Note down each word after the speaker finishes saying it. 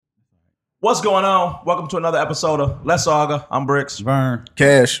What's going on? Welcome to another episode of Let's Argue. I'm Bricks. Vern.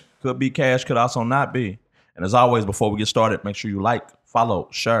 Cash. Could be Cash, could also not be. And as always, before we get started, make sure you like, follow,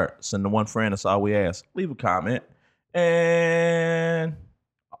 share, send to one friend. That's all we ask. Leave a comment. And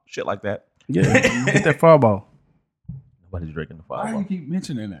shit like that. Yeah, get that fireball. Nobody's drinking the Why do you fireball. keep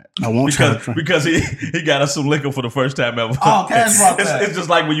mentioning that? I want Because he got us some liquor for the first time ever. Oh, Cash brought that. It's just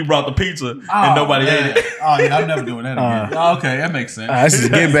like when you brought the pizza and nobody ate it. Oh, yeah, I'm never doing that again. Okay, that makes sense. This is a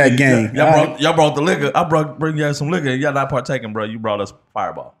get back game. Y'all brought the liquor. I bring y'all some liquor. Y'all not partaking, bro. You brought us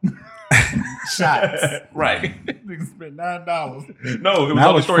fireball. Shots. Right. Niggas spent $9. No, it was That on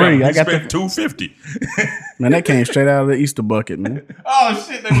the was story. free. We I got spent $250. Man, that came straight out of the Easter bucket, man. Oh,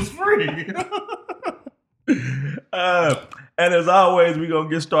 shit, that was free. And as always, we're going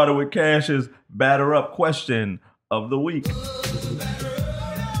to get started with Cash's batter up question of the week.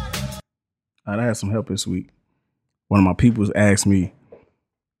 I had some help this week. One of my peoples asked me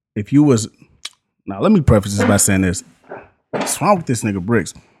if you was. Now, let me preface this by saying this. What's wrong with this nigga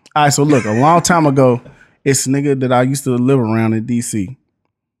Bricks? All right, so look, a long time ago, it's a nigga that I used to live around in D.C.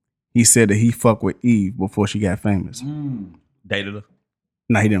 He said that he fucked with Eve before she got famous. Dated her.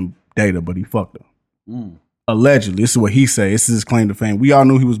 Now, he didn't date her, but he fucked her. Allegedly, this is what he said. This is his claim to fame. We all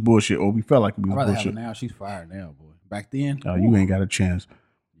knew he was bullshit, or we felt like he was I'd rather have her bullshit. now. She's fired now, boy. Back then, Oh, you ain't got a chance.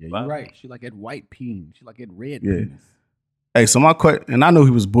 yeah, Wow. you're right. She like that white peen. She like that red Yeah. penis. Hey, so my question, and I knew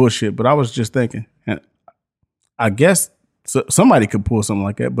he was bullshit, but I was just thinking, and I guess somebody could pull something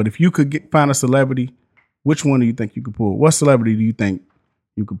like that. But if you could find a celebrity, which one do you think you could pull? What celebrity do you think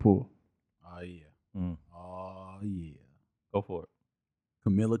you could pull? Oh, yeah. Mm. Oh, yeah. Go for it.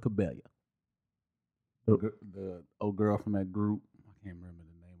 Camila Cabello. The old girl from that group. I can't remember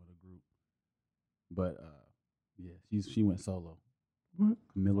the name of the group. But yeah, she went solo. What?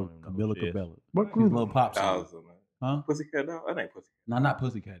 Camila who she is. Cabello. What She's a group? little pop singer. Huh? Pussycat Doll? That ain't Pussycat. No, not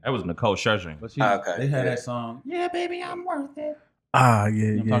Pussycat. That was Nicole Scherzinger. But she, Okay, they had yeah. that song. Yeah, baby, I'm worth it. Ah, You know yeah, what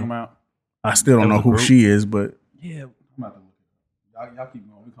I'm yeah. talking about? I still don't That know was a who group? she is, but Yeah, I'm about to look it up. Y'all keep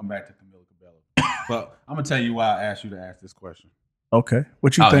going. We come back to Camila Cabello. But I'm gonna tell you why I asked you to ask this question. okay.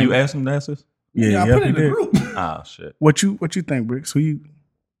 What you Oh, think? you asked him to ask this? Yeah, I yeah, put it he in the did. group. Oh, shit. What you think, Bricks? Who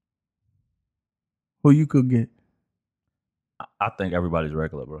you could get? I think everybody's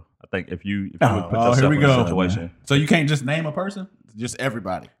regular, bro. I think if you Oh, would put oh, yourself here we in go. a situation. So you can't just name a person? Just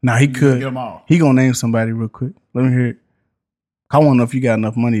everybody. Nah, he You could. Get them all. He gonna name somebody real quick. Let me hear it. I want to know if you got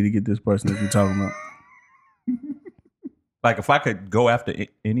enough money to get this person that you're talking about. Like, if I could go after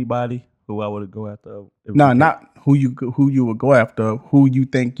anybody, who I would go after? No, not who you would go after. Who you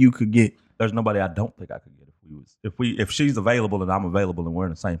think you could get? There's nobody I don't think I could get if she's available and I'm available and we're in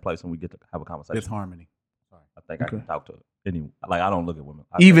the same place and we get to have a conversation. It's Harmony. Sorry. I think I Okay. can talk to any. Like, I don't look at women.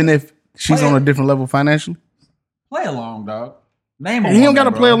 Even if she's on a different level financially, Play along, dog. Name a he don't woman, got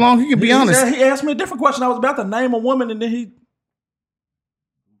to bro. play along. He can be honest. He asked me a different question. I was about to name a woman and then he.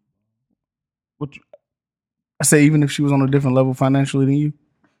 I say even if she was on a different level financially than you.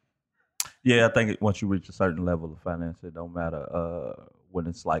 Yeah, I think once you reach a certain level of finance, it don't matter when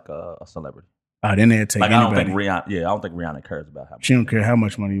it's like a celebrity. Oh, then they'd take Like, I don't anybody. think Rihanna. Yeah, I don't think Rihanna cares about how much. She don't care how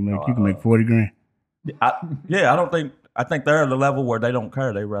much money you make. You can make 40 grand. I don't think. I think they're at the level where they don't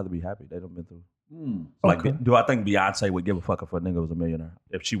care. They'd rather be happy. They don't been through. Like, Okay. do I think Beyonce would give a fuck if a nigga was a millionaire?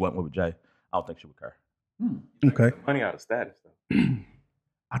 If she went with Jay, I don't think she would care. Okay. Money out of status, though.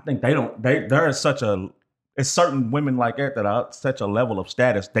 I think they don't. There is such a. It's certain women like that that are such a level of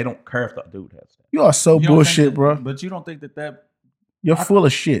status. They don't care if the dude has status. You are so You don't think bullshit, that- bro. But you don't think that You're full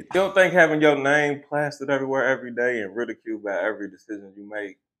of shit. You don't think having your name plastered everywhere every day and ridiculed by every decision you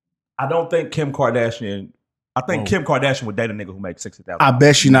make? I don't think Kim Kardashian. I think Whoa. Kim Kardashian would date a nigga who makes $60,000. I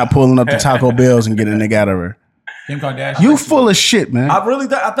bet she not pulling up the Taco Bells and getting a nigga out of her. Kim Kardashian. You full of shit, man. I really.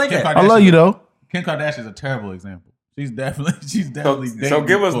 I think Kim that. I love you though. Kim Kardashian is a terrible example. She's definitely So dating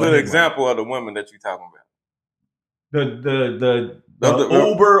give us for a the nigga. example of the women that you're talking about. The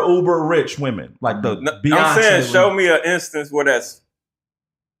The- uber rich women like the No, Beyonce. I'm saying, show me an instance where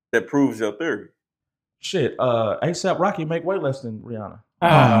that proves your theory. Shit. ASAP Rocky make way less than Rihanna. Oh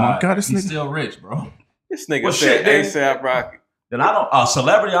my God, this he's nigga. still rich, bro. This nigga Well, said shit, ASAP Rocky. Then I don't. A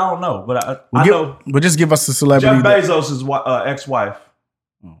celebrity, I don't know, but I know But just give us a celebrity. Jeff that- Bezos' ex-wife.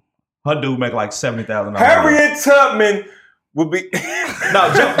 Her dude make like $70,000. Harriet Tubman would be.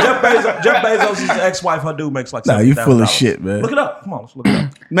 No, Jeff Bezos' ex-wife. Her dude makes like Nah, $70,000. you full of shit, man. Look it up. Come on, let's look it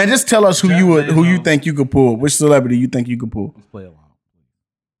up. Man, just tell us who Jeff who you Bezos. think you could pull. Which celebrity you think you could pull? Let's play along.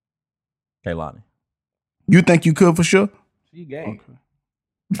 Kaylani. You think you could for sure? She gay.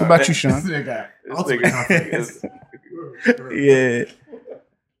 What about you, Sean? This nigga- This nigga Yeah.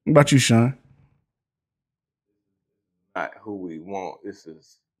 What about you, Sean? not who we want. This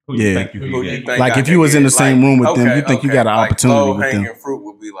is Who you Yeah. think you Who can you get? think Like, I if can you was in get? the same room with them, you think you got an like opportunity with them. low-hanging fruit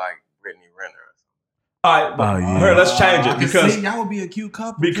would be like Brittany Renner. All right, but Oh, yeah. here, let's change I it can because see y'all would be a cute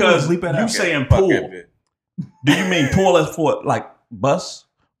couple. because Bleep it you out. saying Fuck pool. that bitch. Do you mean pool as for like bus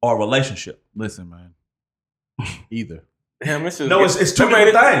or relationship? Listen, man. Either. Damn, this is No, it's two they made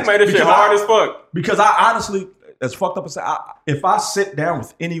different it- things. they made this shit Because hard as fuck. Because I honestly, as fucked up as if I sit down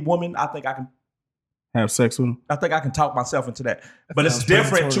with any woman, I think I can Have sex with them. talk myself into that. But it's sounds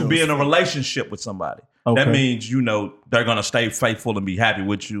different to predatory be in a as fuck. relationship with somebody. Okay. That means they're gonna stay faithful and be happy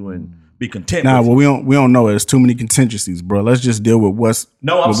with you and be content. Nah, with well, you. we don't know. There's too many contingencies, bro. Let's just deal with what's.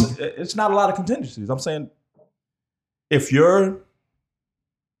 No, what we- it's not a lot of contingencies. I'm saying if you're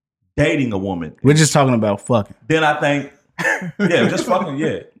dating a woman, We're just talking about fucking then I think, yeah, just fucking,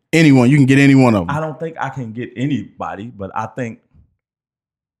 yeah. anyone. You can get any one of them. I don't think I can get anybody, but I think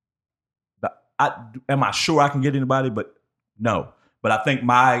am I sure I can get anybody? But no. But I think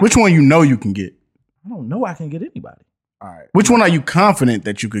Which one you know you can get? I don't know I can get anybody. All right. Which one are you confident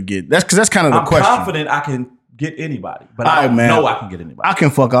that you could get? That's because that's kind of the I'm question. confident I can get anybody, but All I right, don't man. know I can get anybody. I can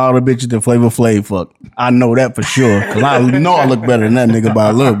fuck all the bitches that Flavor Flav fuck. I know that for sure. Because I know I look better than that nigga by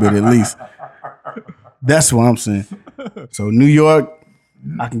a little bit at least. That's what I'm saying. So New York,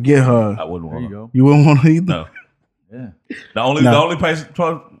 I can get her. I wouldn't There want you to. go. You wouldn't want her either? No. Yeah. The only place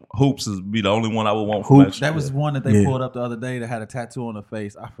hoops is be the only one I would want. for Hoops. that That was shit. one that they Yeah. pulled up the other day that had a tattoo on her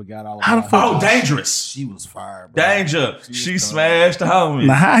face. I forgot all about How the it. fuck- Oh, dangerous. She was fire, bro. Danger. She She was smashed the homie.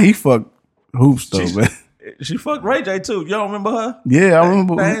 Now how he fuck hoops though, She- man? She fucked Ray J too. You don't remember her? Yeah, I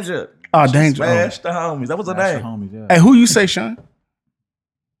remember. Danger. Oh, She Danger. Oh. Smashed the homies. That was her Smash name. the homies, yeah. Hey, who you say, Sean?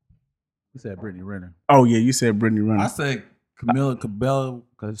 You said Brittany Renner. Oh yeah, you said Brittany I Renner. said Camila Cabello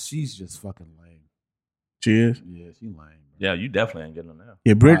because she's just fucking lame. She is. Yeah, she lame. Bro. Yeah, you definitely ain't getting them now.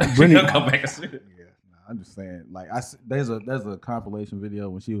 Yeah, She Brittany. gonna come back and see it. Yeah, nah, I'm just saying. Like, there's a compilation video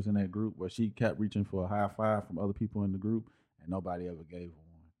when she was in that group where she kept reaching for a high five from other people in the group, and nobody ever gave her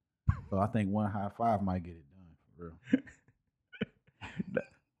one. So I think one high five might get it done for real.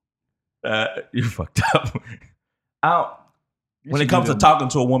 You fucked up. When She it comes to do that. talking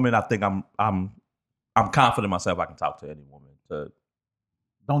to a woman, I think I'm confident myself. I can talk to any woman.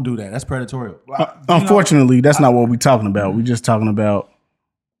 Don't do that. That's predatory. Unfortunately, that's not what we're talking about. We're just talking about.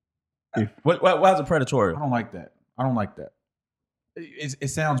 Why is it predatory? I don't like that. I don't like that. It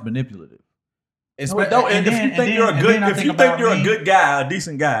sounds manipulative. No, it don't. And if you think you're a good, if you think you're a good guy, a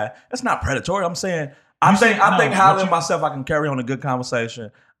decent guy, that's not predatory. I'm saying, I think highly of myself. I can carry on a good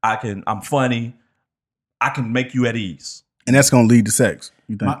conversation. I'm funny. I can make you at ease. And that's gonna lead to sex.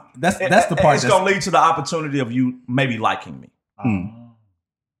 You think? That's the part. It's going to lead to the opportunity of you maybe liking me.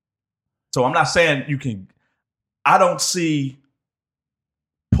 So I'm not saying you can. I don't see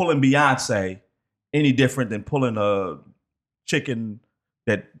pulling Beyonce any different than pulling a chicken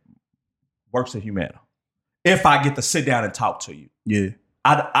that works at Humana. If I get to sit down and talk to you, Yeah,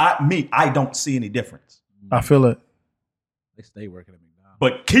 I don't see any difference. I feel it. They stay working at McDonald's.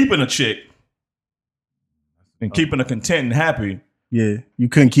 But keeping a chick and keeping her content and happy, Yeah, you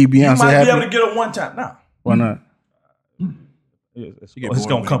couldn't keep you Beyonce might happy. be able to get her one time. No. Why not? It's get gonna bored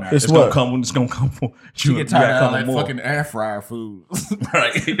come. with it, It's man. gonna It's come when it's gonna come. For She you get gotta tired come of that more. fucking air fryer food.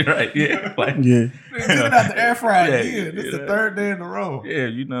 right, yeah, like, Yeah, Get it out the air fryer Yeah, again. This is yeah. the third day in a row. yeah,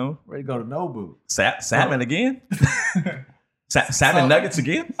 you know, Ready to go to Nobu. salmon again, salmon So- nuggets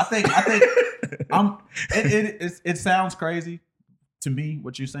again. I think it sounds crazy to me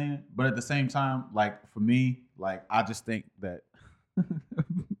what you're saying, but at the same time, like for me, like I just think that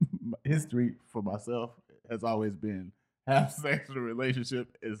history for myself has always been have sex in a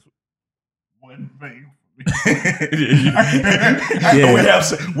relationship is one thing for me.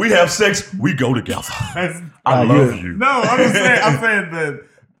 We have sex. We go together. I Oh, love yeah. you. No, I'm saying that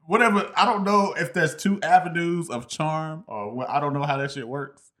whatever. I don't know if there's two avenues of charm or what. I don't know how that shit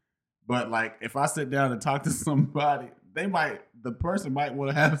works. But like, if I sit down and talk to somebody, the person might want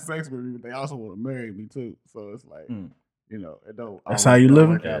to have sex with me, but they also want to marry me too. So it's like, you know, it don't. That's how you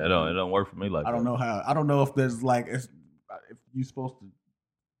living? work out. Yeah, it don't work for me like I don't that. know how. I don't know if there's like if you're supposed to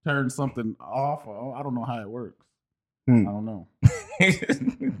turn something off, or I don't know how it works. I don't know.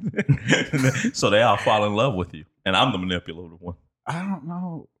 So they all fall in love with you, and I'm the manipulative one. I don't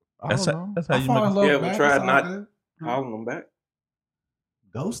know. That's how I you fall make- in love Yeah, we back. tried It's all not- good. Calling them back.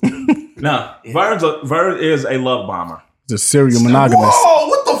 Ghosting. Now, Vern is a love bomber. it's a serial monogamous. Whoa!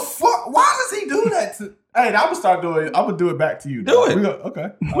 What the fuck? Why does he do that? Hey, I'm gonna start doing. I'm gonna do it back to you. Do it. Okay.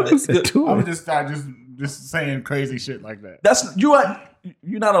 What is it to I'm gonna it? just start just saying crazy shit like that. That's you're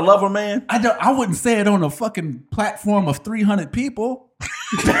not a lover, man. I wouldn't say it on a fucking platform of 300 people.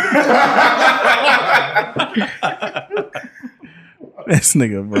 This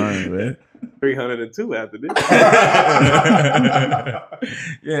nigga Vern, man. 302 after this.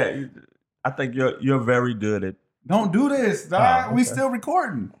 Yeah, I think you're very good at. Don't do this, dog. Oh, We okay. still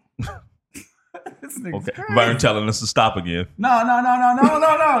recording. This nigga's Okay, crazy. Vern telling us to stop again.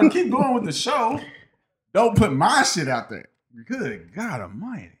 No. Keep going with the show. Don't put my shit out there. Good God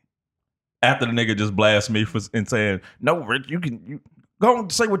Almighty. After the nigga just blast me and saying, "No, Rich, you go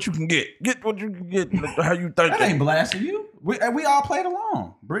and say what you can get. Get what you can get. How you think?" That ain't blasting you. We all played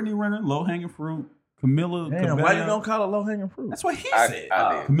along. Brittany Renner, Low Hanging Fruit, Camilla Damn, Cabello. why you gonna call it low hanging fruit? That's what he I said.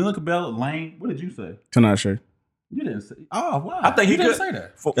 did. Camilla Cabello, Lane. What did you say? Tinashe. You didn't say. Oh, wow. I think you he didn't could say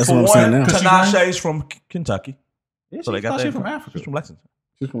that. For, That's for what I'm saying one, now. 'Cause she Tinashe's from Kentucky, Yeah, so they got she that from Africa. She's from Lexington.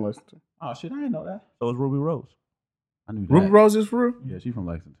 She's from Lexington. Oh shit, I didn't know that. So is Ruby Rose. I knew that. Ruby Rose is for real? Yeah, she's from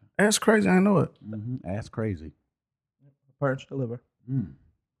Lexington. That's crazy. I didn't know it. Ass crazy. Parents deliver. Mm.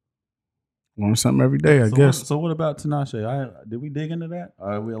 Learn something every day, I guess. So what about Tinashe? Did we dig into that?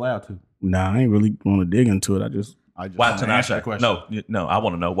 Or are we allowed to? Nah, I ain't really want to dig into it. I just Why wanna answer the Tinashe? question. No. I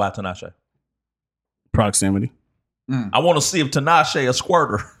want to know why Tinashe. proximity. I want to see if Tinashe a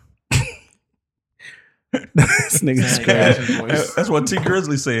squirter. This nigga's Dang, crazy. his voice. That's what T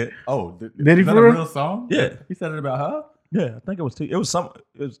Grizzly said. Oh, Did he is that for a real? real song? Yeah. He said it about her? Yeah, I think it was T. It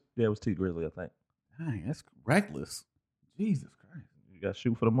was T Grizzly. I think Dang, that's reckless. Jesus Christ. you got to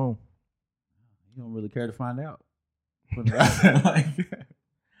shoot for the moon. You don't really care to find out. Put it out there like that.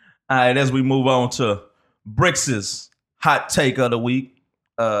 All right, as we move on to Brix's hot take of the week,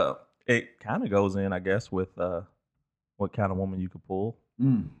 it kind of goes in, I guess, with what kind of woman you could pull.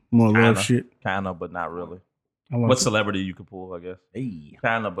 More love Kinda. shit. Kind of, but not really. I like What it. celebrity you could pull, I guess. Hey.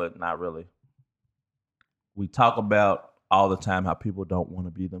 Kind of, but not really. We talk about all the time how people don't want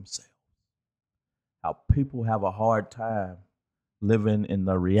to be themselves. How people have a hard time living in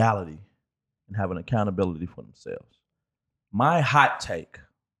the reality and having accountability for themselves. My hot take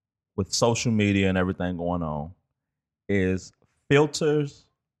with social media and everything going on is filters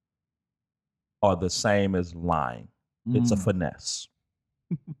are the same as lying. It's a finesse.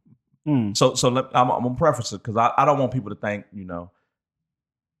 Mm. I'm gonna preface it because I don't want people to think,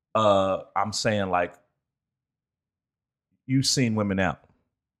 I'm saying like you've seen women out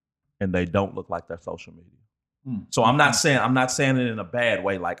and they don't look like their social media. So I'm not saying it in a bad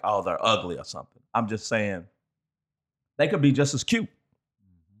way, like, oh, they're ugly or something. I'm just saying they could be just as cute,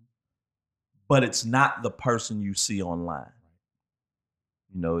 but it's not the person you see online.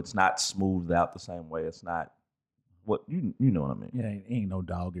 It's not smoothed out the same way. It's not what you know what I mean. Yeah, ain't no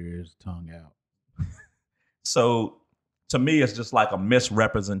dog ears, tongue out. So to me, it's just like a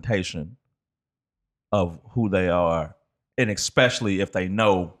misrepresentation of who they are, and especially if they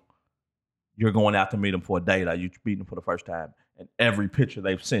know you're going out to meet them for a date or you meet them for the first time, and every picture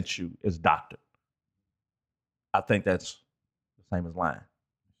they've sent you is doctored. I think that's the same as lying.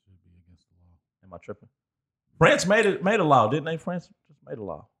 Should be against the law. Am I tripping? France made a law, didn't they? France just made a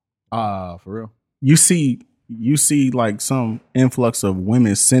law. For real? You see like some influx of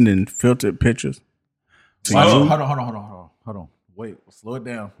women sending filtered pictures. to Wow. you. Hold on. Wait, slow it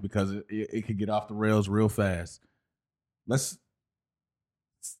down because it could get off the rails real fast. Let's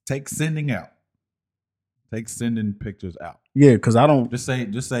take sending out. Take sending pictures out. Yeah, because I don't Just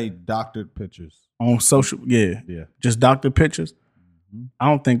say doctored pictures. on social. Yeah, Yeah. just doctor pictures. Mhm. I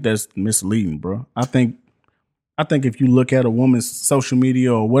don't think that's misleading, bro. I think if you look at a woman's social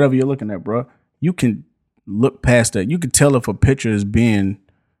media or whatever you're looking at, bro, you can look past that. You can tell if a picture is being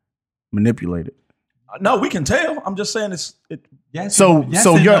manipulated. No, we can tell. I'm just saying it. Yes. So yes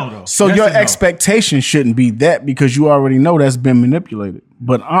so and your no, though. so Yes your and no. expectation shouldn't be that because you already know that's been manipulated.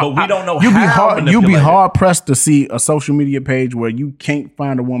 But we don't know you'd be how hard. You'd be manipulated. hard pressed to see a social media page where you can't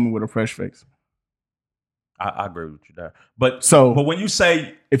find a woman with a fresh face. I agree with you there. But So when you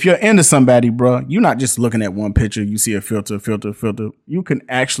say if you're into somebody, bro, you're not just looking at one picture. You see a filter. You can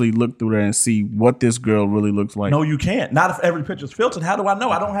actually look through there and see what this girl really looks like. no, you can't. Not if every picture's filtered. How do I know?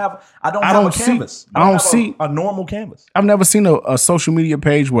 I don't have don't a see- canvas. I don't have see- a normal canvas. I've never seen a social media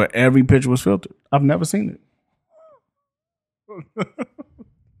page where every picture was filtered. I've never seen it.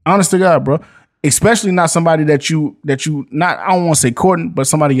 Honest to God, bro. Especially not somebody that you not, I don't want to say courting, but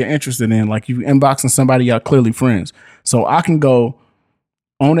somebody you're interested in. Like you inboxing somebody, y'all clearly friends. So I can go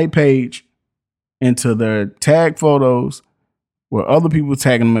on a page into their tag photos where other people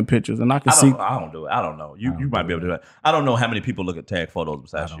tagging them in pictures, and I can see. I don't do it. I don't know. You don't might do be able to do that. I don't know how many people look at tag photos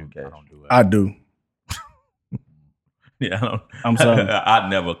besides you, Cash. I don't do it. I do. Yeah, I don't. I'm sorry.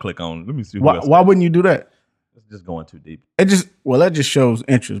 I'd never click on. Let me see. Who Why, else why wouldn't you do that? It's just going too deep. That just shows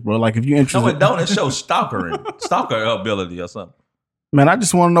interest, bro. Like if you interested, No, it don't. It shows stalker ability or something. man, I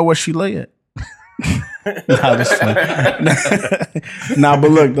just want to know where she lay at. Nah, that's funny. Nah,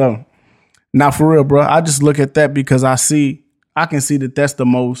 but look though. Now for real, bro. I just look at that because I can see that that's the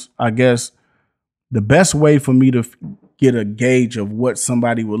most, I guess, the best way for me to get a gauge of what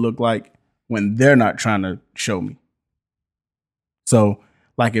somebody would look like when they're not trying to show me. So,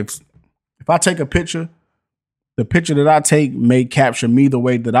 like if I take a picture, the picture that I take may capture me the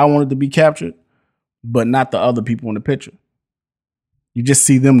way that I want it to be captured, but not the other people in the picture. You just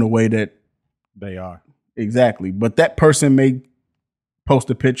see them the way that They are. exactly. But that person may post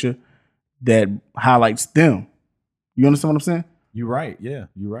a picture that highlights them. You understand what I'm saying? You're right. Yeah,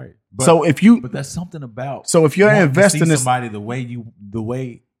 you're right. But, So but that's something about. if you're wanting to investing see in somebody the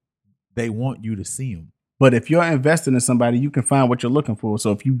way they want you to see them. but if you're investing in somebody, you can find what you're looking for.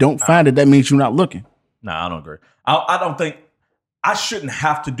 So if you don't find it, that means you're not looking. No, I don't agree. I don't think I shouldn't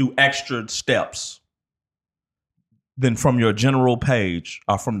have to do extra steps than from your general page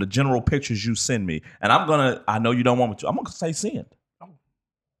or from the general pictures you send me. And I know you don't want me to. I'm gonna say send.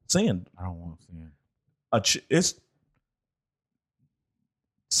 Send. I don't want to see them.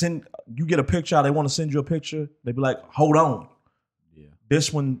 Send. You get a picture. They want to send you a picture. They be like, hold on. Yeah,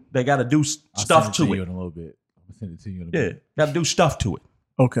 This one they got to do I'll stuff send to you it. in a little bit. I'm gonna send it to you in a Yeah, bit. got to do stuff to it.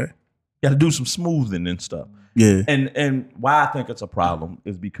 Okay. Got to do some smoothing and stuff. Yeah. And why I think it's a problem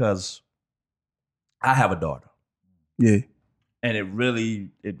is because I have a daughter. Yeah. And it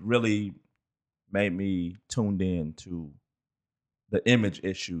really made me tuned in to the image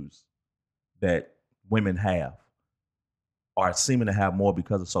issues that women have or seeming to have more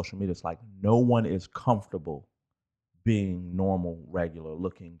because of social media. It's like no one is comfortable being normal, regular,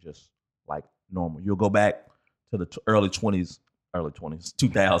 looking just like normal. You'll go back to the early 20s,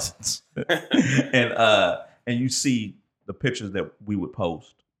 2000s, and you see the pictures that we would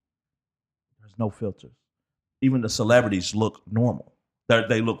post. There's no filters. Even the celebrities look normal.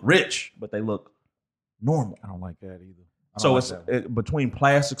 They look rich, but they look normal. I don't like that either. So it's between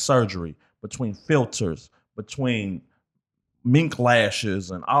plastic surgery, between filters, between mink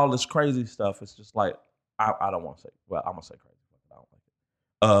lashes, and all this crazy stuff. It's just like I don't want to say. Well, I'm gonna say crazy. I don't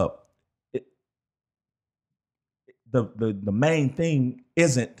like it. The main thing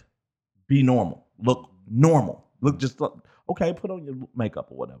isn't be normal. Look normal. Look okay. Put on your makeup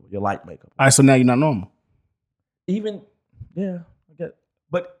or whatever, your light makeup. All right, so now you're not normal. Even I get,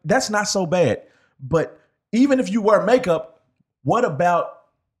 but that's not so bad. But even if you wear makeup, what about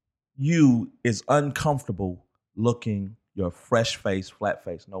you is uncomfortable looking your fresh face, flat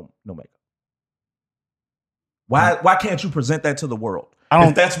face, no makeup? Why can't you present that to the world?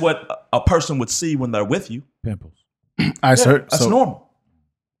 If that's what a person would see when they're with you, pimples. that's normal.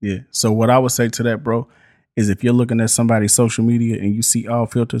 Yeah. So what I would say to that, bro, is if you're looking at somebody's social media and you see all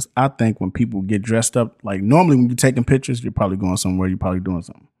filters, I think when people get dressed up, like normally when you're taking pictures, you're probably going somewhere, you're probably doing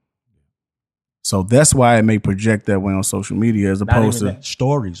something. So that's why it may project that way on social media as opposed to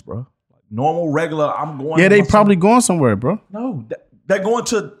stories, bro. Normal, regular. I'm going. Yeah, they probably going somewhere, bro. No, they're going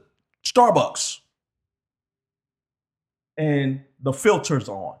to Starbucks, and the filter's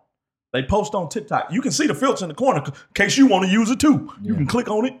on. They post on TikTok. You can see the filter in the corner in case you want to use it too. You can click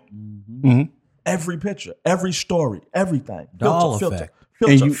on it. Mm-hmm. Every picture, every story, everything. Doll filter,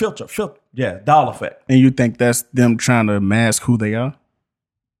 effect. filter. Yeah, doll effect. And you think that's them trying to mask who they are?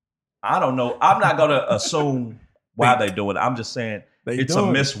 I don't know. I'm not going to assume why they do it. I'm just saying it's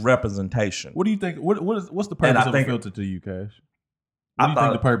a misrepresentation. What do you think? What's the purpose of a filter to you, Cash? What do you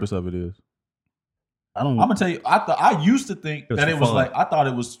think the purpose of it is? I'm gonna tell you. I used to think that it was fun. like I thought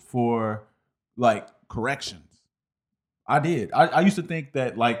it was for like corrections. I did. I used to think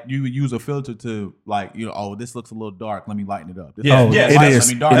that like you would use a filter to like oh this looks a little dark. Let me lighten it up. This Yeah, looks yeah, light, it is.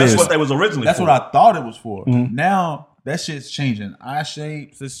 let me darken That's it what up. they was originally. That's for. what I thought it was for. Mhm. Now that shit's changing. Eye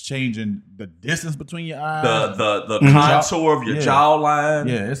shapes. It's changing the distance between your eyes. the Mhm. contour of your Yeah. jawline.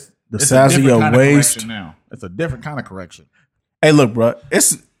 Yeah, it's The it's size a of different your kind waist. correction now. It's a different kind of correction. Hey, look, bro.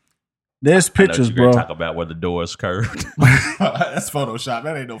 There's I know pictures, you're gonna bro. Talk about where the door is curved. That's Photoshop.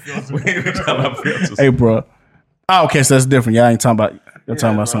 That ain't no filter. We ain't talking about filters. Hey, bro. Oh, okay, so that's different. Y'all ain't talking about. You're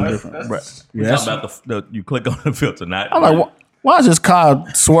talking about bro, something that's- different, that's- bro. We Yeah, talking about the you click on the filter, not. I'm like, why is this car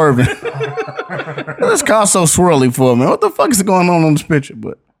swerving? This car so swirly for me. What the fuck is going on this picture?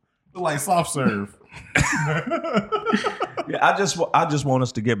 But like soft serve. Yeah, I just want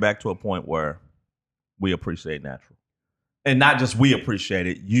us to get back to a point where we appreciate natural, and not just we appreciate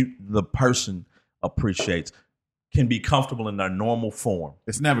it. The person appreciates, can be comfortable in their normal form.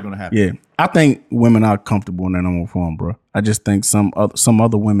 It's never gonna happen. yeah, I think women are comfortable in their normal form, bro. I just think some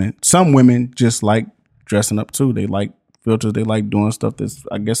other women, some women just like dressing up too. They like filters. They like doing stuff that's,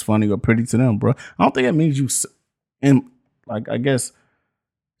 I guess, funny or pretty to them, bro. I don't think that means you, and like, I guess,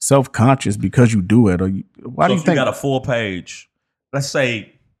 self-conscious because you do it, or why so do you if think? you got a full page, let's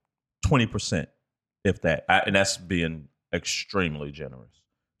say 20%, if that, and that's being extremely generous.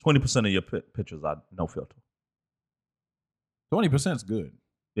 20% of your pictures are no filter. 20% is good.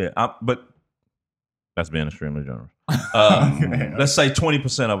 Yeah, but that's being extremely generous. Let's say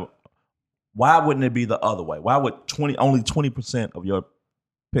 20% of. Why wouldn't it be the other way? Why would only 20% of your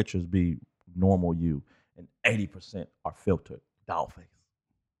pictures be normal you, and 80% are filtered doll face?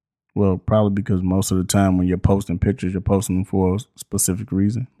 Well, probably because most of the time when you're posting pictures, you're posting them for a specific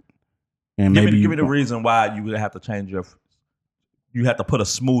reason. And Give maybe me the reason why you would have to change you have to put a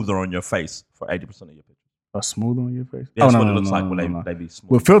smoother on your face for 80% of your pictures. a smooth on your face. Yeah, that's what it looks like when they be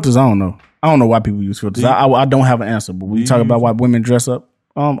smooth. With filters, I don't know. I don't know why people use filters. I don't have an answer. But when you talk about why women dress up,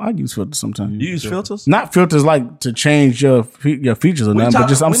 I use filters sometimes. You use filters? Not filters like to change your features or nothing, but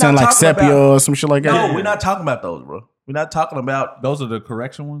just I'm saying like sepia or some shit like that. No, we're not talking about those, bro. We're not talking about Those are the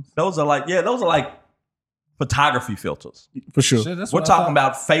correction ones? those are like photography filters. For sure. Shit, that's We're what I talking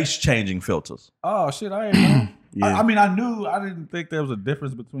thought. about face changing filters. Oh, shit, I didn't know. Yeah. I mean, I knew. I didn't think there was a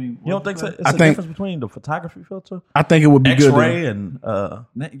difference between. You don't think so? It's I a think- difference between the photography filter, I think it would be good. X-ray, and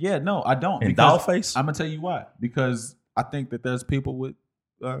Yeah, no, I don't. and because doll face. I'm gonna tell you why. Because I think that there's people with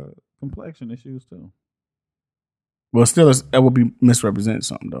complexion issues too. Well, still, that would be misrepresenting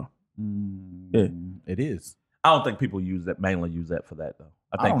something though. Yeah. It is. I don't think people mainly use that for that though.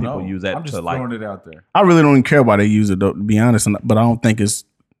 I think don't people know. use that I'm just to like. throwing it out there. I really don't even care why they use it though, to be honest. But I don't think it's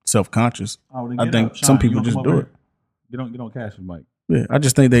self-conscious. Oh, then I get think up. some Shine, people you just come do over it. here. Get on cash, Mike. Yeah, I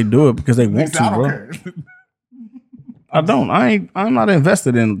just think they do it because they want to, I don't bro. care. I don't. I'm not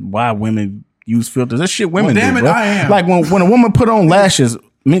invested in why women use filters. That shit women Well, damn do, it, bro. I am. Like when a woman put on lashes,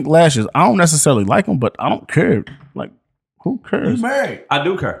 mink lashes, I don't necessarily like them, but I don't care. Like, who You cares? married? I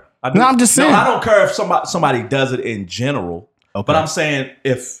do care. I do. No, I'm just saying. No, I don't care if somebody does it in general. Okay. But I'm saying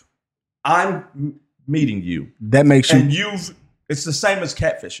if I'm meeting you That makes you and it's the same as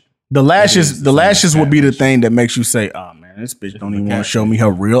catfishing. the lashes. is The the same lashes as would be the catfish. thing that makes you say, "Oh man, this bitch don't even want to show me her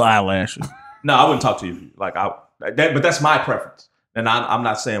real eyelashes." No, I wouldn't talk to you like but that's my preference, and I'm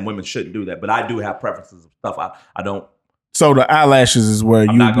not saying women shouldn't do that, but I do have preferences of stuff. I don't. So the eyelashes is where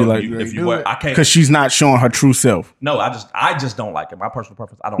I'm you not would be gonna like, if you wear. I can't. because she's not showing her true self. No, I just don't like it. My personal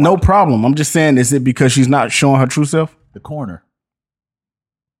preference. I don't. No like it. problem. I'm just saying, is it because she's not showing her true self? The corner.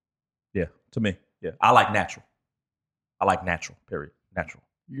 Yeah, to me, yeah, I like natural. I like natural. Period. Natural.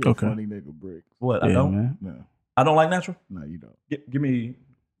 You're Okay. a funny nigga, Brick. What? Yeah, I don't. man. No, I don't like natural. no, you don't. Give me.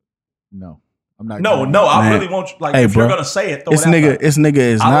 No, I'm not. No, going no. I Man. really want you. Like, Hey, if you're bro. gonna say it, throw This it out nigga, there. this nigga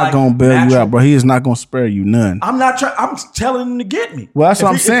is I not like gonna bail you natural. out, bro. He is not gonna spare you none. I'm not trying. I'm telling him to get me. Well, that's If what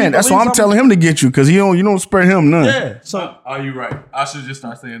I'm he- if he saying. That's why I'm believes telling him to get you because you don't spare him none. Yeah. So Are you right? I should just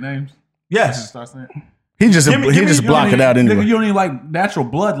start saying names. yes. Start saying. He just Give me- block You it don't out even- anyway. Nigga, you don't even like natural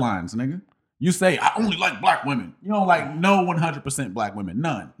bloodlines, nigga. You say I only like black women. You don't like no 100% black women.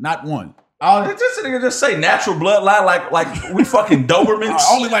 None. Not one. Did this nigga just say natural bloodline like we fucking Dobermans?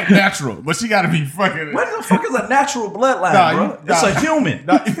 I only like natural, but she got to be fucking. What the fuck is a natural bloodline, Nah, bro? you- It's nah. a human.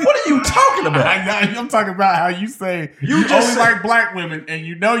 Nah. What are you talking about? I'm talking about how you say You you, just only said- like black women, and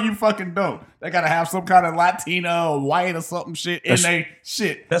you know you fucking don't. They gotta have some kind of Latina or white or something shit in they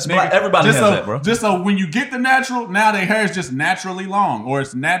shit. That's nigga. black. Everybody Just has so, that, bro. Just so when you get the natural, now their hair is just naturally long, or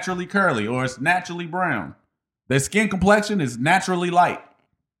it's naturally curly, or it's naturally brown. Their skin complexion is naturally light.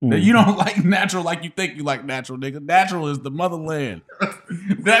 You don't like natural like you think you like natural, nigga. Natural is the motherland.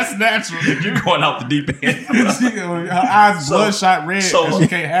 That's natural. You're going off the deep end. Her eyes bloodshot red. So, she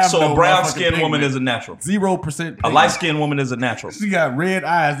can't have so no a brown motherfucking skinned woman pigment. is a natural. 0%. A light skinned woman is a natural. She got red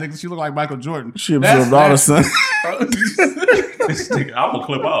eyes, nigga. She look like Michael Jordan. She That's absorbed all the sun. This nigga, I'm gonna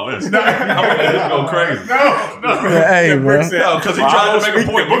clip all this. I'm gonna let this go crazy. No. Hey, bro. No, because he tried to make a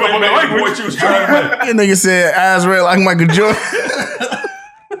point. He made a point you was trying to make. That nigga said eyes red like Michael Jordan.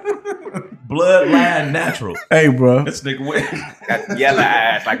 Bloodline natural. Hey, bro. This nigga went. Got yellow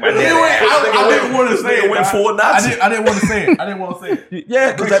eyes like my I dad. didn't want to say it. went dog. full Nazi. I didn't want to say it. I didn't want to say it.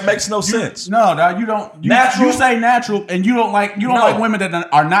 Yeah, because that makes no sense. No, dog, you don't. You, Natural? You say natural, and you don't like No. like women that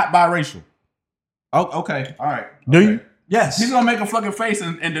are not biracial. Oh, okay, all right. Do you? Yes. He's gonna make a fucking face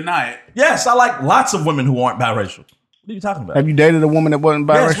and deny it. Yes, I like lots of women who aren't biracial. What are you talking about? Have you dated a woman that wasn't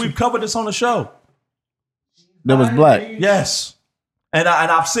Yes, biracial? we've covered this on the show. That was black. Yes, and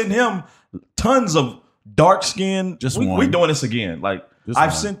I've sent him tons of dark skin. Just we one. doing this again. Like Just I've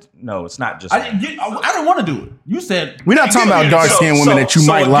one. sent. No, it's not just. I didn't want to do it. You said We're not talking about dark skinned women that you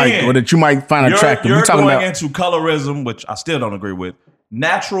might like again, or that you might find attractive. You're We're talking going about into colorism, which I still don't agree with.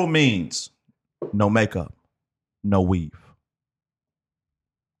 Natural means no makeup, no weave.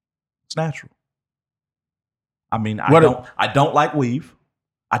 It's natural. I mean, I don't like weave.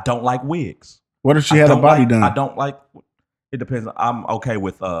 I don't like wigs. What if she I had a don't body like- done? I don't like. It depends. I'm okay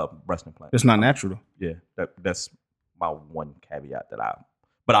with breast implants. It's not natural though. Yeah, that's my one caveat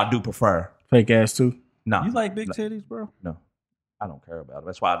but I do prefer. Fake ass too. Nah, You like big titties, bro? no, I don't care about it.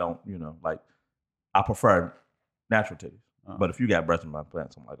 That's why I don't. Like I prefer natural titties. But if you got breast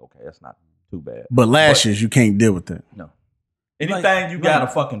implants, I'm like, okay, that's not too bad. But lashes, you can't deal with that. No, like- anything you you gotta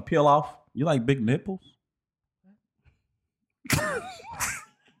like- fucking peel off. You like big nipples?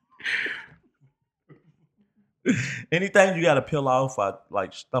 Anything you got to peel off, I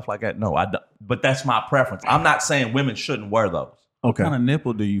like stuff like that. No, I don't. But that's my preference. I'm not saying women shouldn't wear those. Okay. What kind of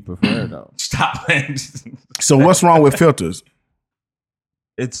nipple do you prefer though? Stop playing. So what's wrong with filters?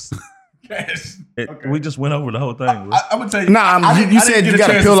 It's Yes. we just went over the whole thing. Bro. I'm gonna tell you. Nah, I didn't- you I didn't said get you a got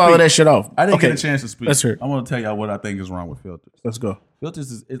to chance peel all speak. of that shit off. I didn't Okay, get a chance to speak. let's hear it. I want to tell y'all what I think is wrong with filters. Let's go.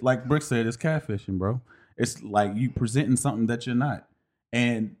 Filters is like Brick said, it's catfishing, bro. It's like you presenting something that you're not.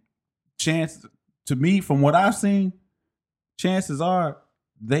 And to me, from what I've seen, chances are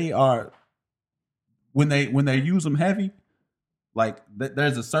they are when they use them heavy, like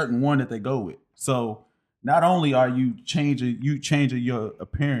there's a certain one that they go with. So not only are you changing your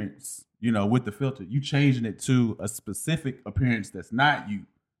appearance, with the filter, you changing it to a specific appearance that's not you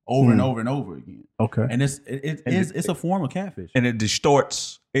over and over and over again. Okay. And it's a form of catfish. And it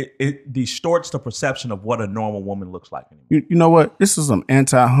distorts the perception of what a normal woman looks like anymore. You know what? This is some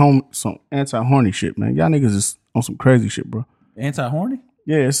anti-horny shit, man. Y'all niggas is on some crazy shit, bro. Anti-horny?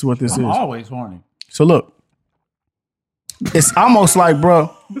 Yeah, this is what this I'm is. always horny. So look, it's almost like,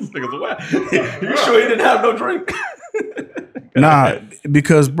 bro. This nigga's wild. You sure he didn't have no drink? Nah,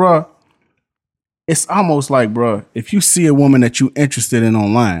 because, bro, it's almost like, bro, if you see a woman that you interested in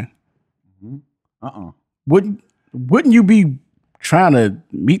online, wouldn't you be trying to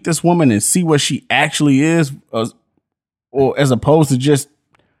meet this woman and see what she actually is, or as opposed to just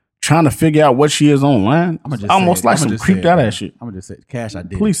trying to figure out what she is online? I'ma Almost like some creeped out ass shit. I'm gonna just say, Cash, I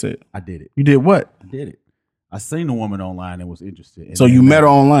did Please it. say it. I did it. You did what? I did it. I seen a woman online and was interested. And So you met her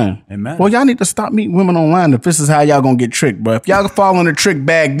online. And met her. Well, y'all need to stop meeting women online if this is how y'all gonna get tricked, bro. If y'all fall in the trick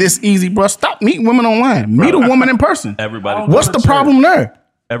bag this easy, bro, stop meeting women online. Meet a woman in person. Everybody. What's the problem there?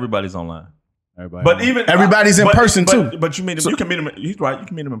 Everybody's online. Everybody But even Everybody's in person, too. But you meet him. You can meet him. He's right. You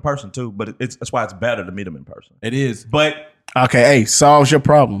can meet him in person too. But that's why it's better to meet him in person. it is. But Okay, hey, solves your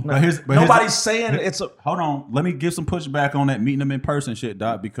problem. But here's nobody's saying it's a. hold on. Let me give some pushback on that meeting them in person shit,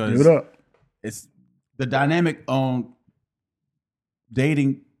 Doc, because Give it up. it's the dynamic on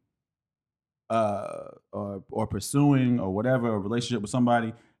dating or pursuing or whatever a relationship with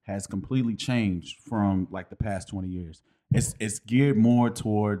somebody has completely changed from like the past 20 years. It's geared more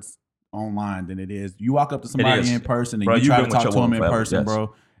towards online than it is. You walk up to somebody is. in person and Bro, you you've try to been with talk your to them woman in forever, person, yes.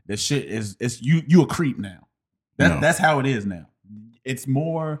 bro. The shit is you a creep now. That's how it is now. It's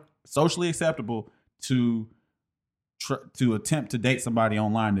more socially acceptable to attempt to date somebody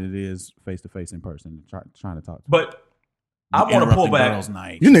online than it is face to face in person. Trying to talk to them. But I want to pull Interrupting back. girls'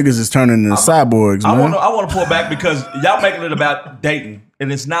 night. You niggas is turning into cyborgs, I man. want to pull back because y'all making it about dating,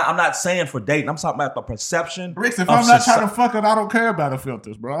 and it's not. I'm not saying for dating. I'm talking about the perception. Ricks, if of I'm not soci- trying to fuck it, I don't care about the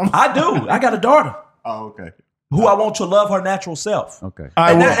filters, bro. I do. I got a daughter Oh, okay. who I want to love her natural self. Okay.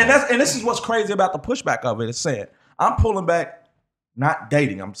 I And, will. and this is what's crazy about the pushback of it. It's saying I'm pulling back, not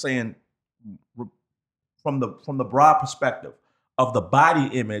dating. I'm saying from the broad perspective of the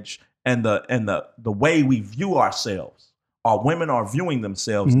body image and the way we view ourselves. Our women are viewing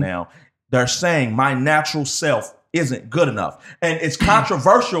themselves now. They're saying my natural self isn't good enough, and it's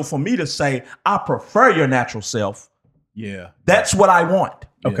controversial for me to say I prefer your natural self. Yeah. That's what I want.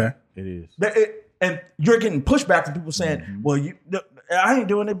 Okay. It is. And you're getting pushback from people saying, "Well, I ain't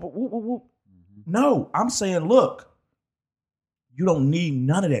doing it." But woo, woo, woo. No, I'm saying, look, you don't need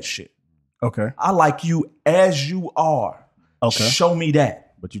none of that shit. Okay. I like you as you are. Okay. Show me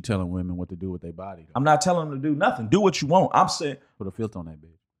that. But you telling women what to do with their body. Though. I'm not telling them to do nothing. Do what you want. I'm saying, Put a filter on that bitch.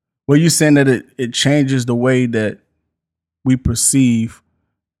 Well, you saying that it changes the way that we perceive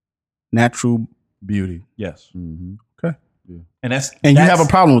natural beauty. yes. Mm-hmm. Okay. And And you have a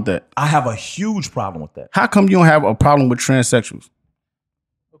problem with that. I have a huge problem with that. How come you don't have a problem with transsexuals?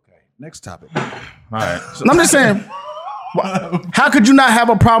 Okay. Next topic. All right. So, I'm just saying, how could you not have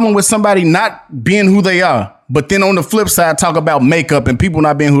a problem with somebody not being who they are, but then on the flip side talk about makeup and people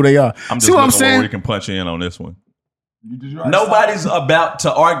not being who they are? I'm just See what I'm looking where saying? we can punch in on this one. Nobody's about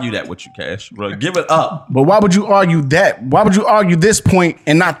to argue that with you, Cash. Bro, give it up. But why would you argue that? Why would you argue this point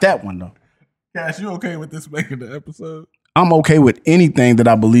and not that one though? Cash, you okay with this making the episode? I'm okay with anything that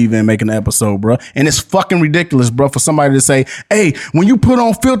I believe in making an episode, bro. And it's fucking ridiculous, bro, for somebody to say, hey, when you put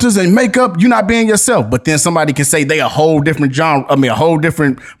on filters and makeup, you're not being yourself. But then somebody can say they a whole different genre, a whole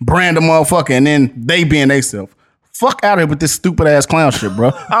different brand of motherfucker, and then they being they self. Fuck out of here with this stupid ass clown shit,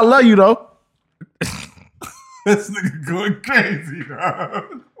 bro. I love you, though. This nigga going crazy,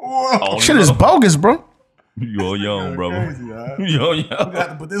 dog. Whoa. Shit is bogus, bro. You're young, brother. Crazy, dog. You're We young. got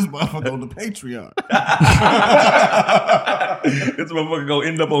to put this motherfucker on the Patreon. This motherfucker gonna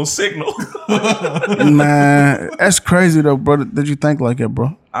end up on Signal. Man, that's crazy, though, brother, that you think like that,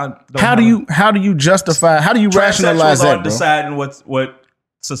 bro. How do you justify, how do you rationalize Transsexuals that, aren't bro? deciding what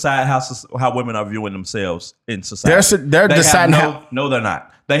society, how women are viewing themselves in society. They're They have deciding no, they're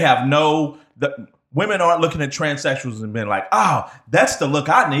not. They have women aren't looking at transsexuals and being like, oh, that's the look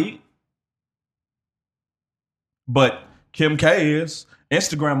I need. But Kim K is,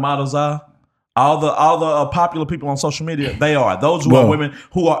 Instagram models are, all the popular people on social media, they are. Those who are women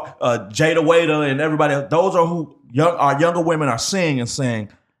who are Jada Waiter and everybody else, those are who our younger women are seeing and saying,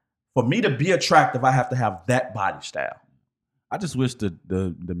 for me to be attractive, I have to have that body style. I just wish the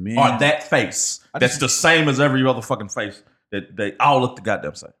men Or that face. That's the same as every other fucking face that they all look the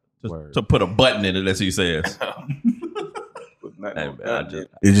goddamn same. To put a button in it, as he says.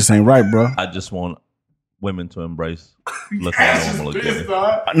 it just ain't right, bro. I just want women to embrace looking at normal again. No,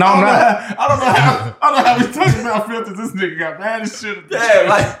 I'm not. I don't know how we talking about filters. This nigga got mad as shit. Yeah,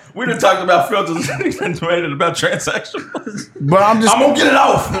 like we done talked about filters and made it about transsexuals. But I'm gonna get it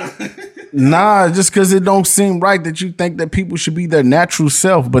off. Nah, just because it don't seem right that you think that people should be their natural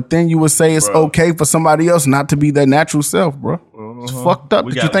self, but then you would say it's okay for somebody else not to be their natural self, bro. It's fucked up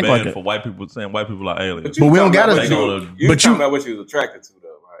We that you got think like banned that. for white people saying white people are aliens. But we don't gotta. You talking about what you was attracted to, though,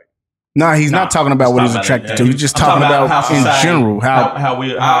 right? Nah, he's not talking about what he's attracted to. He's just talking about how in society- general how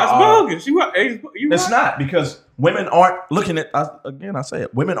we. It's bogus. It's not, because women aren't looking at. I say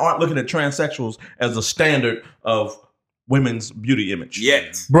it. Women aren't looking at transsexuals as a standard of women's beauty image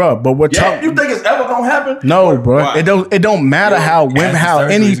yet, bro. But what you think it's ever gonna happen? No, bro. It don't matter how women, how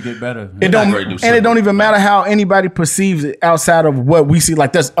any. get better. It don't, and it don't even matter how anybody perceives it outside of what we see.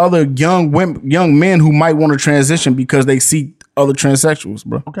 Like there's other young men who might want to transition because they see other transsexuals,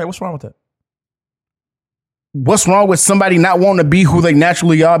 bro. Okay, what's wrong with that? What's wrong with somebody not wanting to be who they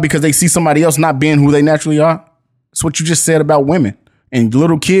naturally are because they see somebody else not being who they naturally are? That's what you just said about women and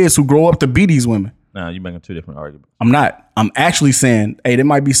little kids who grow up to be these women. Nah, you're making two different arguments. I'm not. I'm actually saying, hey, there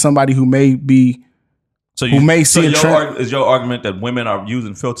might be somebody who may be is your argument that women are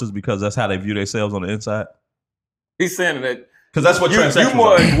using filters because that's how they view themselves on the inside? He's saying that because that's what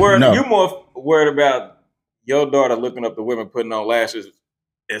transsexuals are. You're more worried about your daughter looking up to women putting on lashes,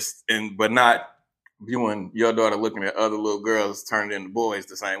 but not viewing your daughter looking at other little girls turning into boys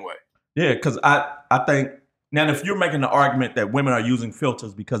the same way. Yeah, because I think now if you're making the argument that women are using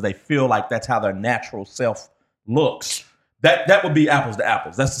filters because they feel like that's how their natural self looks, that would be apples to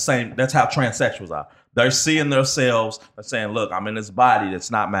apples. That's the same. That's how transsexuals are. They're seeing themselves. They're saying, "Look, I'm in this body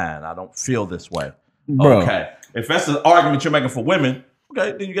that's not mine. I don't feel this way." Bro. Okay, if that's the argument you're making for women,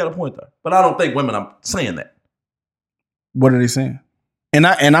 okay, then you got a point there. But I don't think women are saying that. What are they saying? And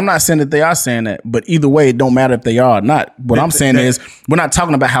I'm not saying that they are saying that, but either way, it don't matter if they are or not. What I'm saying is, we're not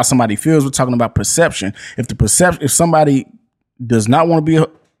talking about how somebody feels. We're talking about perception. If somebody does not want to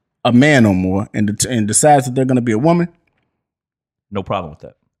be a man no more and decides that they're going to be a woman, no problem with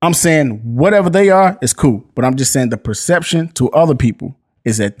that. I'm saying whatever they are is cool, but I'm just saying the perception to other people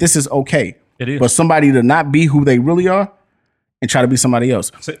is that this is okay. It is. For somebody to not be who they really are and try to be somebody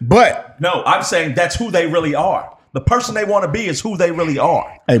else. But no, I'm saying that's who they really are. The person they want to be is who they really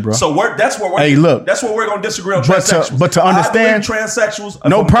are. Hey, bro. So that's where we're going to disagree on transsexuals. But to understand transsexuals,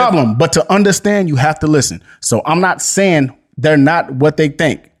 no problem. But to understand, you have to listen. So I'm not saying they're not what they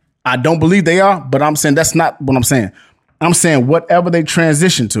think. I don't believe they are, but I'm saying that's not what I'm saying. I'm saying whatever they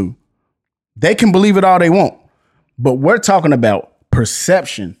transition to, they can believe it all they want. But we're talking about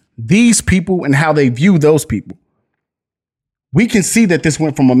perception. These people and how they view those people. We can see that this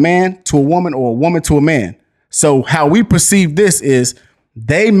went from a man to a woman or a woman to a man. So how we perceive this is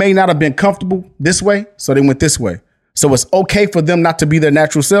they may not have been comfortable this way, so they went this way. So it's okay for them not to be their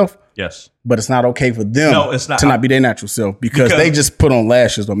natural self. Yes. But it's not okay for them to not be their natural self because they just put on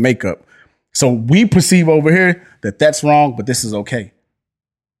lashes or makeup. So we perceive over here that that's wrong, but this is okay.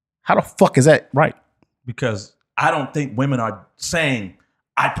 How the fuck is that right? Because I don't think women are saying,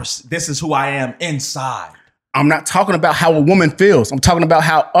 this is who I am inside. I'm not talking about how a woman feels. I'm talking about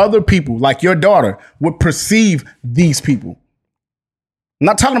how other people, like your daughter, would perceive these people. I'm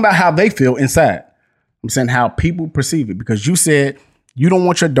not talking about how they feel inside. I'm saying how people perceive it because you said You don't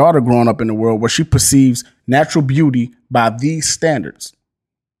want your daughter growing up in a world where she perceives natural beauty by these standards.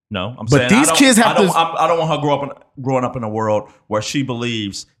 No, I'm But saying these kids have to. I don't want her growing up in a world where she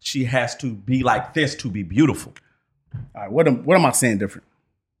believes she has to be like this to be beautiful. All right, what am I saying different?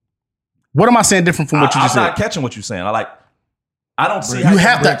 What am I saying different from what you just I'm said? not catching what you're saying. I don't see. You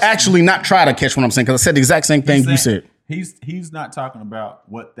have to actually not try to catch what I'm saying because I said the exact same thing you said. He's not talking about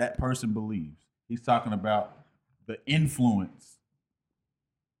what that person believes. He's talking about the influence.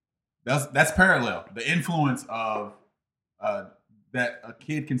 That's parallel. The influence of that a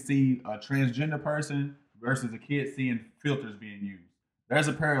kid can see a transgender person versus a kid seeing filters being used. There's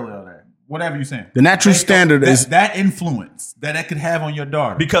a parallel there. Whatever you're saying. The natural standard is that influence that could have on your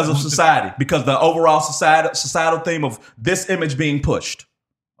daughter because of society, because the overall societal theme of this image being pushed.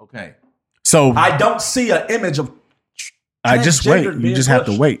 Okay. so. I don't see an image of. I just wait. transgender You being just have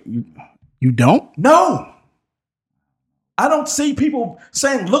to pushed. wait. You don't? No, I don't see people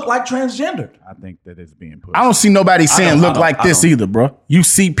saying look like transgendered. I think that it's being pushed. I don't see nobody saying look like this either, bro. You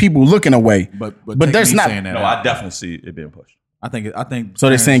see people looking away, But there's take me not. saying that No, out. I definitely see it being pushed. I think. So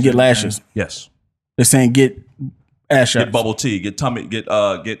they're saying get lashes. Yes, They're saying get ass shots. get bubble tea, get tummy, get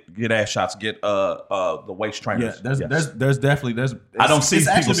ass shots, get the waist Yeah, trainers. there's definitely I don't see it's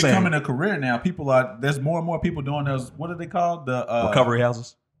people actually saying- becoming a career now. There's more and more people doing those. What are they called? The recovery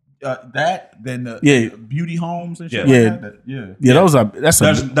houses. Then the Yeah. beauty homes and shit. Yeah. Like that. Yeah. Yeah, those are. That's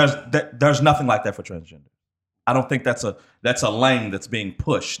a. There's nothing like that for transgender. I don't think that's a lane that's being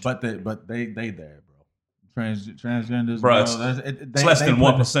pushed. But they there, bro. Transgenders, Bro, bro. it's less than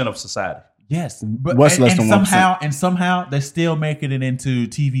 1% of society. Yes, but What's less than 1%? somehow they're still making it into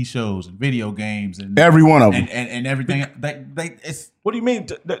TV shows and video games and Every one of them. and everything. It's What do you mean?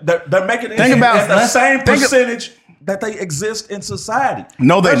 They're making it Think about- at the same think of- percentage that they exist in society.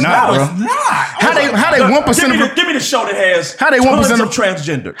 No, they're There's not, bro. not. How they 1% of Give me the show that has How they tons 1% of of-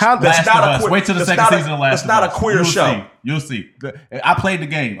 transgenders. How- That's Last of not a Us. queer. Wait till the that's second not a- season of Last That's of not a Us. queer show. You'll see. I played the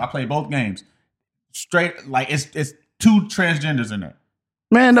game. I played both games. Straight like it's two transgenders in there.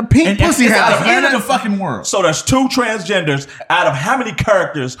 Man, the pink And pussy it's has at the end of the fucking world. So there's two transgenders out of how many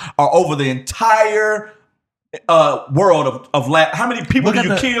characters are over the entire world of how many people Look do at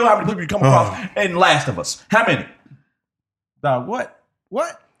you the- kill? How many people you come across in Last of Us? How many? Dog, what? Bro,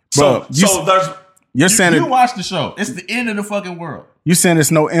 So there's You're saying You it, watch the show. It's the end of the fucking world. you're saying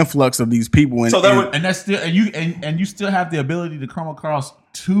there's no influx of these people in. So there in- would- And that's still and you still have the ability to come across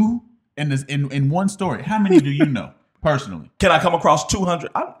two in one story. How many do you know personally? can I come across 200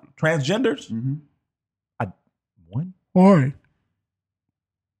 transgenders? Mm-hmm. One. All right.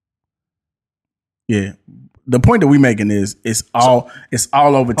 Yeah. The point that we're making is it's all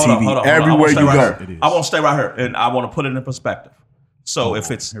over TV. Everywhere you go. It is. I want to stay right here, and I want to put it in perspective. So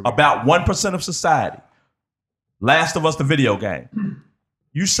if it's about 1% of society, Last of Us, the video game,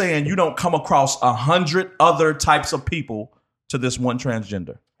 you saying you don't come across 100 other types of people to this one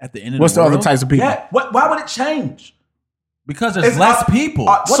transgender? At the end of What's the world, other types of people? Yeah. Why would it change? Because there's It's less not- people.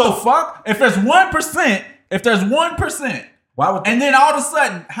 what What so- the fuck? If there's 1%, Why would and then all of a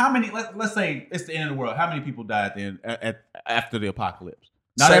sudden, how many? Let's say it's the end of the world. How many people die at the end after the apocalypse?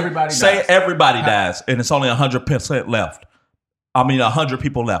 Not everybody dies. Say everybody dies, and it's only 100% left. I mean, 100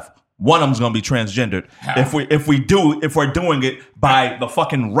 people left. One of them's gonna be transgendered. How? If we're doing it by the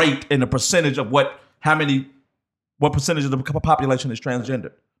fucking rate and the percentage of what percentage of the population is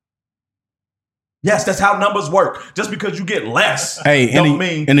transgendered. Yes, that's how numbers work. Just because you get less, Hey, don't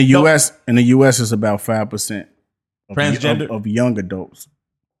mean in the US, it's about 5% Transgender? of young adults.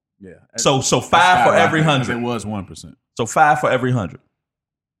 Yeah. So 5 for every It 100. was 1%. So 5 for every 100.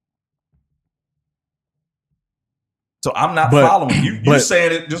 So I'm not But- following you. You but-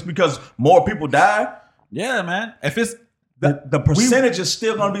 saying it just because more people die? Yeah, man. If it's The percentage is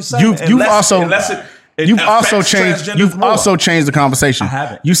still going to be the same. You've also affects changed. transgenders You've more. also changed the conversation. I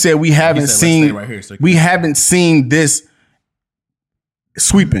haven't. You said we haven't said, "Let's seen. stay right here so you we haven't seen this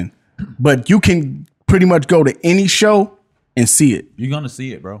sweeping, but you can pretty much go to any show and see it. you're gonna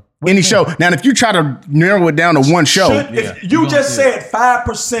see it, bro. Any show. Now, if you try to narrow it down to one show, Should- Yeah, if you you gonna just see it. said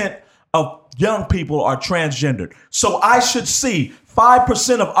 5% of young people are transgendered. So I should see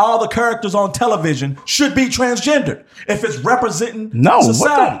 5% of all the characters on television should be transgendered. If it's representing No, what the-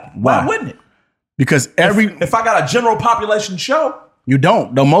 society. Why why? wouldn't it? because If I got a general population show, you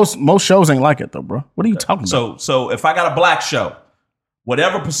don't. Though most shows ain't like it though, bro. What are you talking about? so if I got a black show,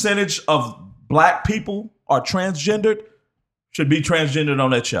 whatever percentage of black people are transgendered should be transgendered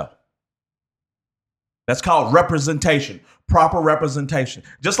on that show. That's called representation, proper representation.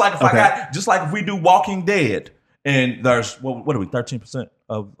 Just like if we do Walking Dead, and there's what are we, 13%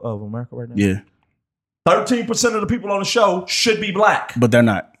 of America right now? Yeah. 13% of the people on the show should be black. But they're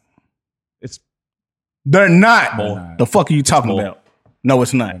not. They're not. more. The fuck are you talking more. about? No,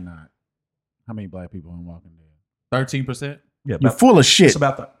 it's not. They're not. How many black people in Walking Dead? 13%. Yeah, You're full of shit. It's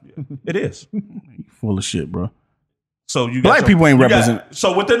about that. It is. Full of shit, bro. So you Black people ain't represented.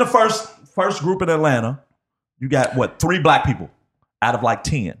 So within the first group in Atlanta, you got what? 3 black people out of like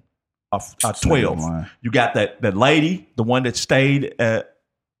 10 or 12. You got that lady, the one that stayed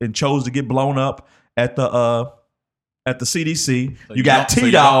and chose to get blown up at the CDC. So you got don't-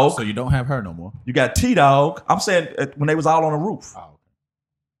 T-Dog. So you don't have her no more. You got T-Dog. I'm saying when they was all on the roof. Oh,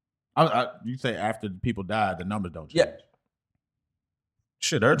 okay. You say after the people died, the numbers don't change. Yeah.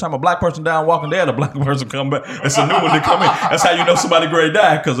 Shit, every time a black person die in Walking Dead, a black person come back. It's a new one that come in. That's how you know somebody great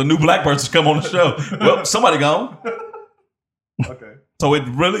died, because a new black person come on the show. Well, somebody gone. Okay. So it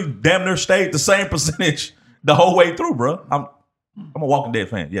really damn near stayed the same percentage the whole way through, bro. I'm a Walking Dead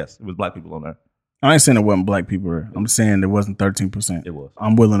fan. Yes, it was black people on there. I ain't saying it wasn't black people there. I'm saying it wasn't 13%. It was.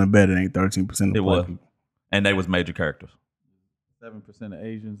 I'm willing to bet it ain't 13% of It black was. people. And they was major characters. 7% of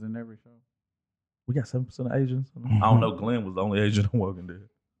Asians in every show. We got 7% of Asians. I don't know. Glenn was the only Asian on Walking Dead.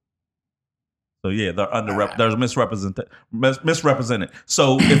 So yeah, they're There's misrepresented.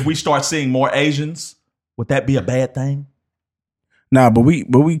 So if we start seeing more Asians, would that be a bad thing? Nah, but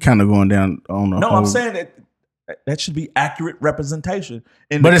we kind of going down on the No, whole, I'm saying that should be accurate representation.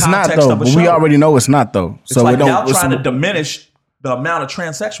 but it's not though. But we already know it's not though. It's So like it don't. y'all it's- trying to diminish the amount of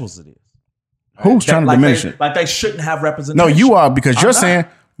transsexuals it is. who's trying to Like diminish they, it? Like they shouldn't have representation. No, you are because I'm not.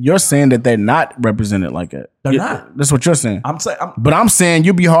 you're saying that they're not represented like that. They're not. That's what you're saying. I'm saying But I'm saying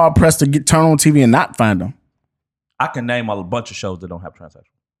you'd be hard pressed to turn on TV and not find them. I can name a bunch of shows that don't have transsexuals.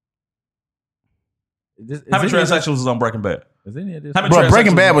 Is How many any of this- transsexuals is on Breaking Bad? Is any of this? How many Bro,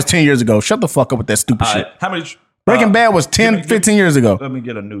 Breaking transsexuals- Bad was 10 years ago. Shut the fuck up with that stupid All shit. right, how many? Breaking Bad was 10, give me- 15 years ago. Let me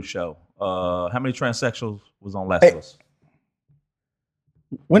get a new show. How many transsexuals was on Last of Us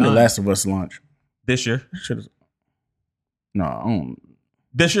When did Last of Us launch? this year? Should've- No, I don't.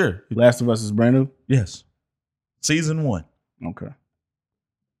 This year, Last of Us is brand new? yes. Season 1. Okay.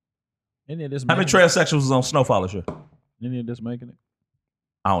 Any of this? How many making it? transsexuals was on Snowfall this year? Any of this making it?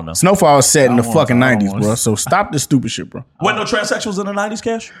 I don't know. Snowfall was set in the I don't want- fucking I don't 90s, want- bro. So stop this stupid shit, bro. Wasn't no transsexuals in the 90s,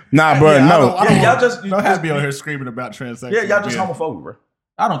 Cash? Nah, bro, Yeah, no. I don't Yeah, y'all want- just- don't have to be on here screaming about transsexual. Yeah, y'all just again. homophobic, bro.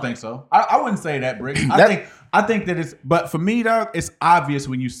 I don't think so. I wouldn't say that, Brick. That- I think that it's. But for me, dog, it's obvious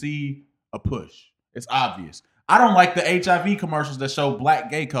when you see a push. It's obvious. I don't like the HIV commercials that show black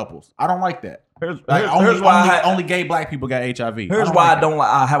gay couples. I don't like that. Here's Like why I- only gay black people got HIV. Here's why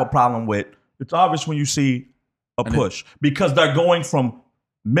I have a problem with. It's obvious when you see a And push because they're going from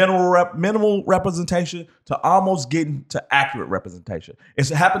minimal representation to almost getting to accurate representation. It's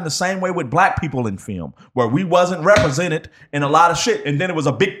happened the same way with black people in film, where we wasn't represented in a lot of shit, and then it was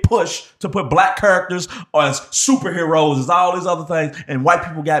a big push to put black characters as superheroes, as all these other things, and white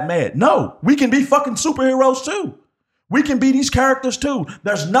people got mad. No, we can be fucking superheroes too. We can be these characters too.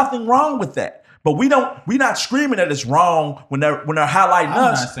 There's nothing wrong with that. But we're not screaming that it's wrong when they're highlighting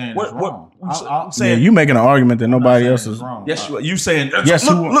I'm us. not saying it's wrong. I'm I'll- Yeah, saying you making an argument that nobody else is. wrong. yes, you saying Yes,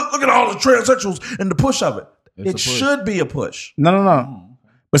 look, you- look at all the transsexuals and the push of it. It's a It push. should be a push. No.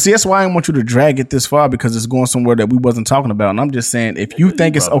 But see, that's why I don't want you to drag it this far because it's going somewhere that we wasn't talking about. And I'm just saying, if you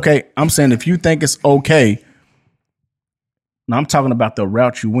think it's okay, I'm saying if you think it's okay, now I'm talking about the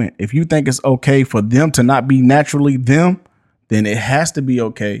route you went. If you think it's okay for them to not be naturally them, then it has to be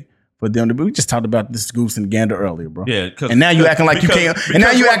okay for them to be. We just talked about this goose and gander earlier, bro. Yeah, And now you acting like you can't. And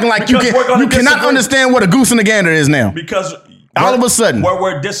now you acting like you because we're can't. gonna You cannot disagree. understand what a goose and a gander is now. Because All of a sudden. where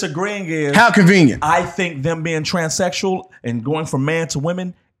we're disagreeing is How convenient. I think them being transsexual and going from man to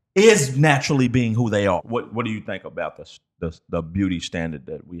women is naturally being who they are. What do you think about the beauty standard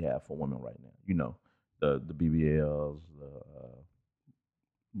that we have for women right now? You know, the BBLs,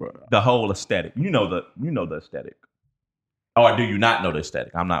 the whole aesthetic. You know the aesthetic. Or do you not know the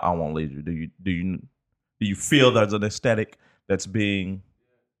aesthetic? I won't lead you. Do you feel there's an aesthetic that's being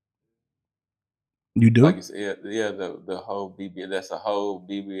You do? Like you said, yeah, the whole BBL. That's a whole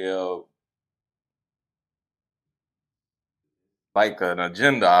BBL, like an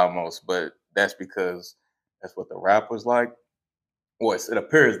agenda almost. But that's because that's what the rappers like. Well, it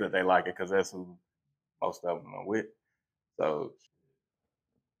appears that they like it because that's who most of them are with. So,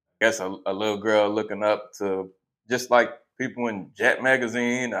 I guess a little girl looking up to just like people in Jet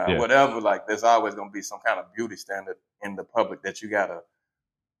magazine or Yeah. whatever. Like, there's always gonna be some kind of beauty standard in the public that you gotta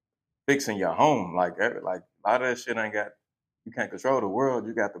fix in your home. Like a lot of that shit ain't got. You can't control the world.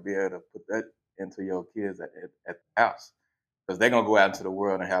 You got to be able to put that into your kids at the house because they're gonna go out into the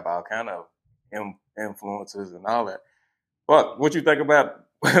world and have all kind of influences and all that. But what you think about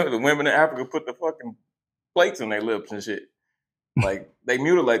the women in Africa put the fucking plates in their lips and shit. Like they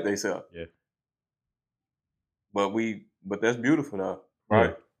mutilate themselves. Yeah. But that's beautiful though,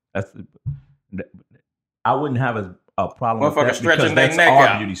 right? I wouldn't have a problem with Motherfucker that stretching because their that's neck our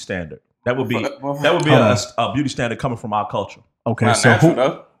out. beauty standard. That would be Motherfucker- a beauty standard coming from our culture. Okay, Not so natural who?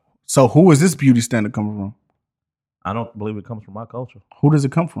 though. So who is this beauty standard coming from? I don't believe it comes from our culture. Who does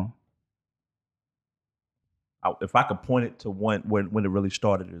it come from? If I could point it to when it really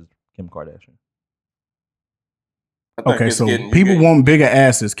started, is Kim Kardashian. I think Okay, it's so getting- you people get- wanting bigger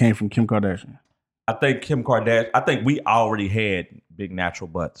asses came from Kim Kardashian. I think we already had big natural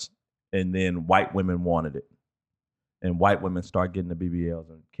butts, and then white women wanted it, and white women started getting the BBLs,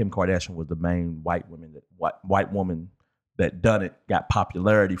 and Kim Kardashian was the main white woman that done it, got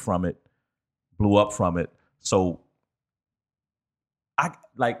popularity from it, blew up from it. So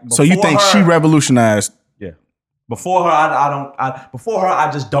So you think she revolutionized? Yeah. Before her, I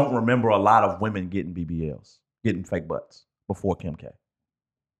just don't remember a lot of women getting BBLs, getting fake butts before Kim K.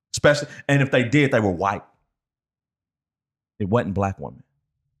 Especially, and if they did, they were white. It wasn't black women.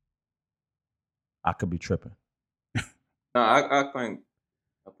 I could be tripping. No, I think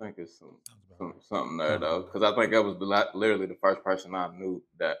it's something there though, because I think that was literally the first person I knew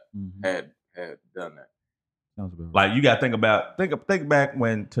that had done that. Sounds about right. Like you got to think back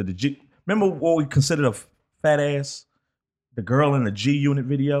when to the G. Remember what we considered a fat ass, the girl in the G Unit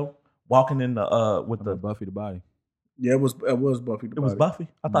video walking in the with the Buffy the Body. Yeah, it was Buffy. It was Buffy.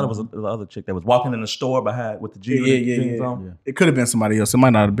 I thought it was the other chick that was walking in the store behind with the G Unit jeans on. Yeah. It could have been somebody else. It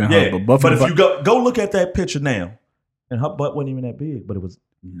might not have been Yeah, her. But Buffy. but if you go look at that picture now, and her butt wasn't even that big, but it was.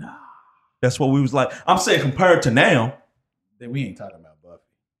 Nah. That's what we was like. I'm saying compared to now, Then we ain't talking about Buffy.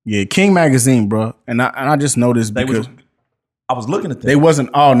 Yeah, King Magazine, bro, and I just noticed they because was. I was looking at that. they wasn't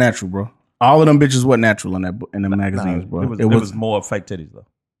all natural, bro. All of them bitches wasn't natural in the magazines, bro. It was more fake titties though.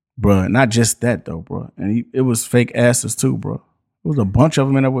 bro. Not just that though, bro. And it was fake asses too, bro. There was a bunch of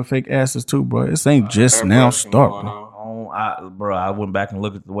them in there with fake asses too, bro. This ain't just now start, bro. I went back and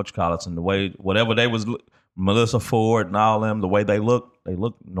looked at what you call it and the way whatever they was Melissa Ford and all them, the way they look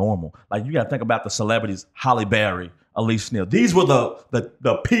normal. Like you got to think about the celebrities: Halle Berry, Elise Neal. These were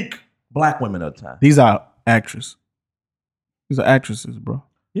the peak black women at the time. These are actresses. These are actresses, bro.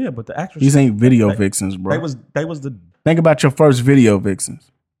 Yeah, but the actresses. These ain't video vixens, bro. They was the Think about your first video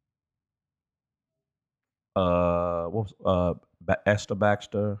vixens. Esther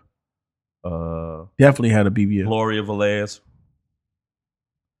Baxter, Definitely had a BBL. Gloria Velez.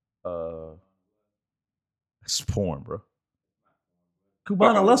 It's porn, bro.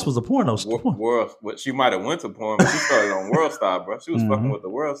 Cubana Lust was a porno star. World, she might have went to porn, but she started on World Star, bro. She was fucking with the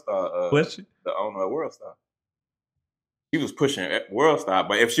World Star. Was she? The owner of World Star. She was pushing World Star,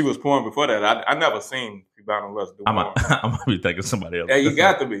 but if she was porn before that, I never seen Cubana Lust do porn. I'm gonna be thinking somebody else. Yeah, you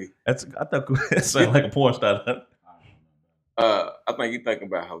got to be. I thought it sounded like a porn star. I think you're thinking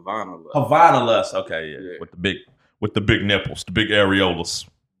about Havana Lust. Havana Lust. Okay, yeah. Yeah. With the big nipples, the big areolas.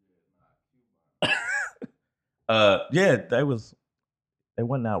 Yeah, they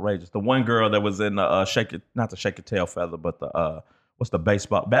wasn't outrageous. The one girl that was in the not the shake your tail feather, but the what's the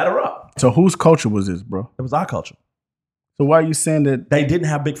baseball batter up? So whose culture was this, bro? It was our culture. So why are you saying that? They didn't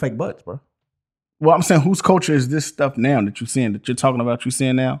have big fake butts, bro. Well, I'm saying whose culture is this stuff now that you're seeing, that you're talking about, you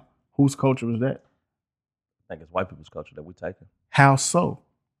seeing now? Whose culture was that? I think it's white people's culture that we taking. How so?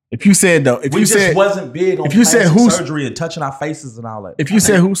 If you said though, if We you just said wasn't big on if you said plastic who's- surgery and touching our faces and all that. if you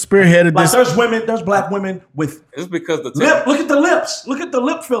said who spearheaded like this, there's black women with It's because the look at the lips, look at the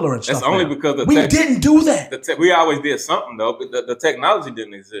lip filler and stuff. That's only now. because we didn't do that. we always did something though, but the technology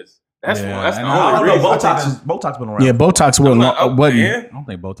didn't exist. That's Yeah, that's the and I only don't know. reason. Botox been around. yeah, Botox wasn't. wasn't yeah. I don't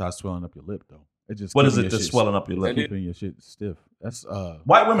think Botox swelling up your lip though. It just What is keeping it your that's shit- swelling up your lip? keeping your shit stiff. That's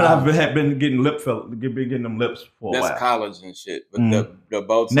White women have been getting lip filler, been getting them lips for a That's while. college and shit. But Mm. the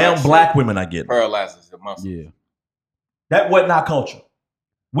Botox Now shit black women are getting it. paralyzes the muscle. yeah. That wasn't our culture.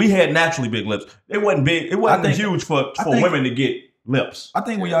 We had naturally big lips. It wasn't big. It wasn't I think- huge for I think- women to get lips. I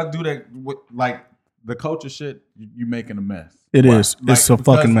think when y'all do that with like the culture shit, you making a mess. It is. Like, It's a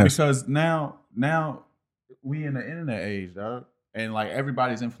fucking mess. Because now we in the internet age, dog. And like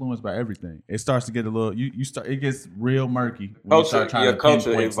everybody's influenced by everything. It starts to get a little it gets real murky when you start trying Your to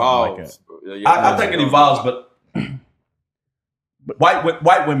culture pinpoint something like evolves. that. I think it evolves, but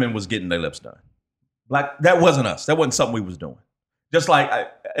white women was getting their lips done. Like that wasn't us. That wasn't something we was doing. Just like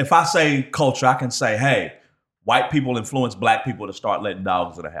if I say culture, I can say, hey, white people influenced black people to start letting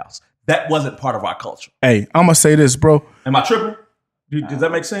dogs in the house. That wasn't part of our culture. Hey, I'm gonna say this, bro. Am I tripping? Does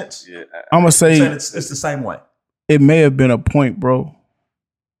that make sense? Yeah, I'm gonna I'm say saying it's the same way. it may have been a point, bro,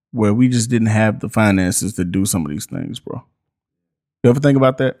 where we just didn't have the finances to do some of these things, bro. You ever think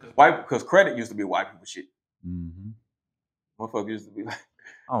about that? because credit used to be white people shit. Motherfucker used to be like,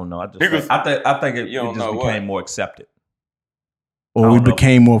 I don't know. I just Niggas- I think it You don't just know became what. more accepted. Or I we don't know.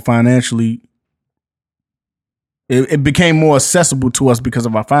 became more financially. It became more accessible to us because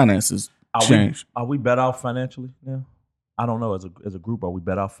of our finances changed. Are we better off financially now? I don't know. As a group, are we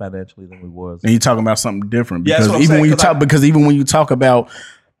better off financially than we was? And you're talking about something different Yeah, that's because what I'm even saying, when you 'cause talk, because even when you talk about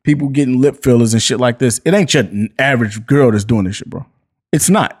people getting lip fillers and shit like this, it ain't your average girl that's doing this shit, bro. It's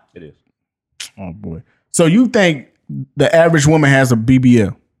not. It is Oh boy. So you think the average woman has a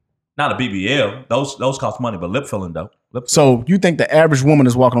BBL? not a BBL. Those cost money, but lip filling though. So you think the average woman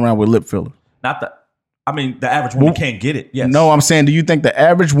is walking around with lip filler? Not the. I mean, the average woman Well, can't get it. Yes. No, I'm saying, do you think the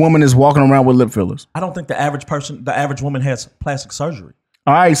average woman is walking around with lip fillers? I don't think the average woman has plastic surgery.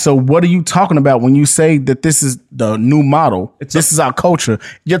 All right, so what are you talking about when you say that this is the new model? This is our culture.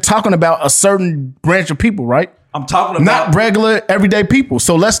 You're talking about a certain branch of people, right? I'm talking about Not regular, everyday people.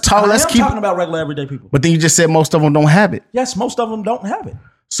 So let's talk. Let's I'm keep. talking about regular everyday people. But then you just said most of them don't have it. Yes, most of them don't have it.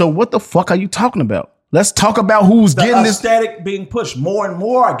 So what the fuck are you talking about? Let's talk about who's The getting this. aesthetic being pushed. More and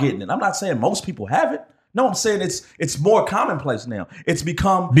more are getting it. I'm not saying most people have it. No, I'm saying it's more commonplace now. It's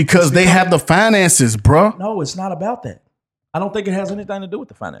become Because they have the finances, bruh. No, it's not about that. I don't think it has anything to do with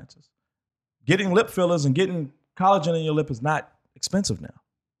the finances. Getting lip fillers and getting collagen in your lip is not expensive now.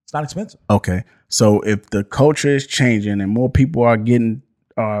 It's not expensive. Okay, so if the culture is changing and more people are getting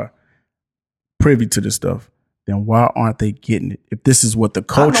privy to this stuff, then why aren't they getting it? If this is what the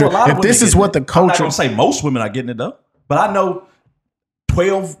culture, if this is what the I'm not culture, gonna say most women are getting it though, but I know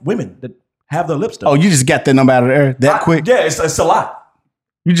 12 women that have their lips done. oh, you just got that number out of there that quick? Yeah, it's a lot.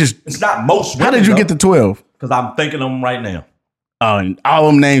 You just, It's not most women. how did you get to 12? Because I'm thinking of them right now. Oh, and all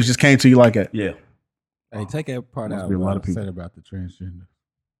them names just came to you like that. Yeah. Hey, take that part Must out. be a lot What of I people. said about the transgender.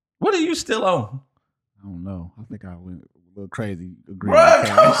 What are you still on? I don't know. I think I went a little crazy. Agreeing Bruh, with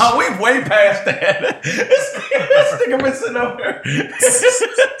come Cash. on, we way past that. this nigga been sitting over here.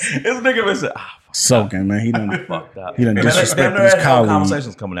 This nigga been sitting. Soaking, man. He done. Fucked up. He done Man, disrespected there his ain't no colleague.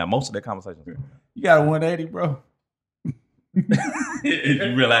 conversations coming out. Most of their conversations. You got a 180, bro. You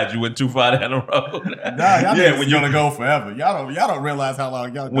realize you went too far down the road. Nah, y'all Yeah, niggas when you- gonna go forever. Y'all don't realize how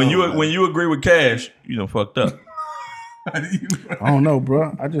long y'all when go, you agree with Cash, you done fucked up. I don't know,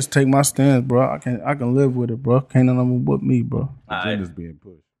 bro. I just take my stance, bro. I can live with it, bro. Can't none of them whip me, bro. All right. Agenda's being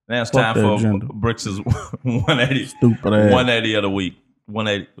pushed. Now it's Fuck time the for agenda. Bricks' 180. Stupid ass. 180 of the week.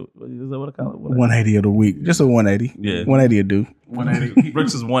 180. Is that what I call it? 180 of the week. Just a 180. Yeah. 180 a do. 180.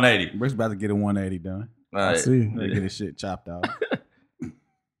 Bricks is 180. Brick's about to get a 180 done. All right. See. Get his shit chopped out.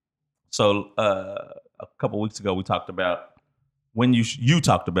 So a couple weeks ago, we talked about when you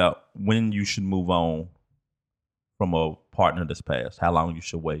talked about when you should move on from a partner that's passed. How long you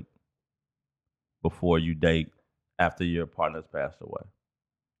should wait before you date after your partner's passed away.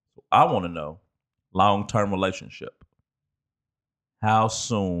 So I want to know long-term relationship. How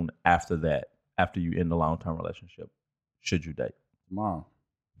soon after that, after you end the long-term relationship, should you date? Tomorrow.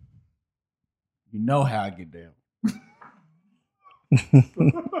 You know how I get down.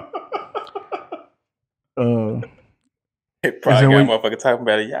 It probably Is got that motherfucker talking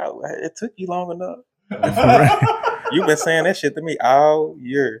about it. Y'all, it took you long enough. You've been saying that shit to me all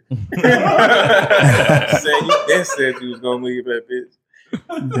year. Said you then said you was gonna leave that bitch.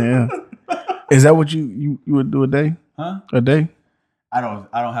 Damn. Is that what you would do a day? Huh? A day? I don't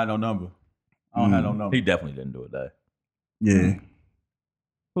have no number. I don't have no number. He definitely didn't do it that. Yeah.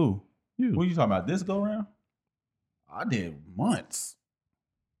 Who? You. What you talking about? This go round? I did months.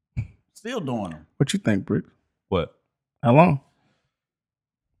 Still doing them. What you think, Brick? What? How long?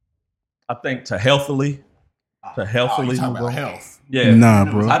 I think to healthily you talking move about on. health. Yeah. Nah,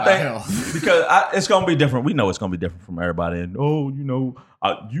 bro. I think Health. because it's gonna be different. We know it's gonna be different from everybody. And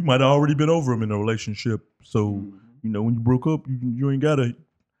you might have already been over him in a relationship. So when you broke up, you ain't gotta.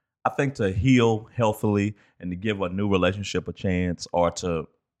 I think to heal healthily and to give a new relationship a chance, or to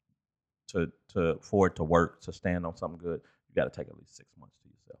for it to work, to stand on something good, you got to take at least 6 months to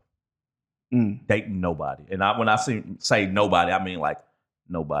yourself. Dating nobody, and when I say nobody, I mean like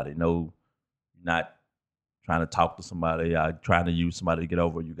nobody. No, not trying to talk to somebody, trying to use somebody to get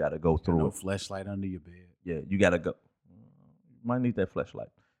over. You got to go through No it. fleshlight under your bed. Yeah, you gotta go. You might need that flashlight,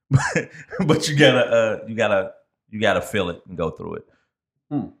 but you gotta feel it and go through it.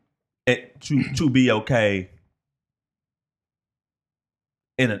 It to be okay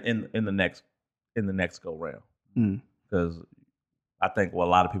in the next go round. Because I think a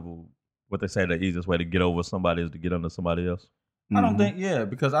lot of people, what they say, the easiest way to get over somebody is to get under somebody else. I don't think,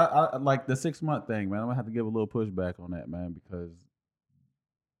 because I like the 6 month thing, man. I'm gonna have to give a little pushback on that, man, because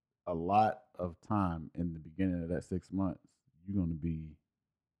a lot of time in the beginning of that 6 months, you're gonna be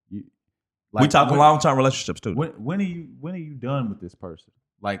we talk long-term relationships too. When are you done with this person?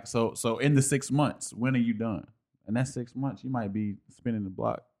 Like so in the 6 months, when are you done? And that 6 months, you might be spinning the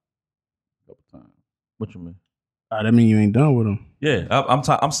block a couple times. What you mean? That mean you ain't done with them. Yeah,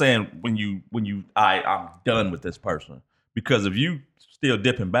 I'm saying I'm done with this person, because if you still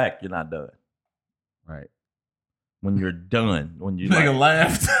dipping back, you're not done. Right. When you're done, when you Nigga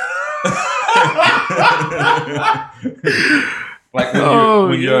laughed. like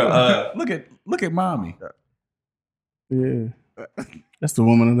when you're look at mommy. Yeah. That's the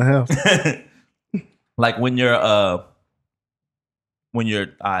woman in the house. like when you're all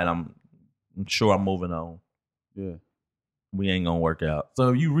right, I'm sure I'm moving on. Yeah. We ain't gonna work out. So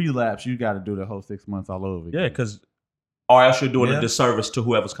if you relapse, you got to do the whole 6 months all over again. Yeah, because or else you're doing a disservice to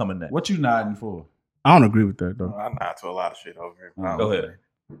whoever's coming next. What you nodding for? I don't agree with that though. I nod to a lot of shit over here. Go ahead.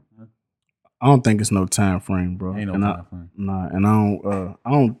 I don't think it's no time frame, bro. Ain't no And time frame. Nah, and I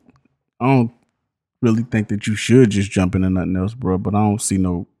don't really think that you should just jump into nothing else, bro. But I don't see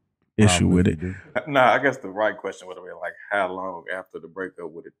no issue with it. Nah, I guess the right question would have been like, how long after the breakup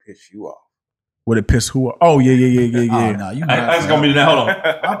would it piss you off? Would it piss who off? Oh yeah. Oh, no, you That's gonna be that. Hold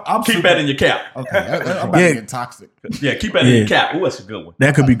on. I'm Keep that in your cap. Okay, I'm about to get toxic. Yeah, keep that in your cap. Ooh, that's a good one.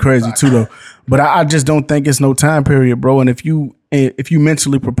 That could be crazy too, though. But I just don't think it's no time period, bro. And if you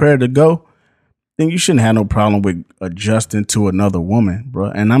mentally prepared to go, then you shouldn't have no problem with adjusting to another woman, bro.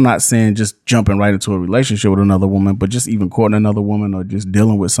 And I'm not saying just jumping right into a relationship with another woman, but just even courting another woman or just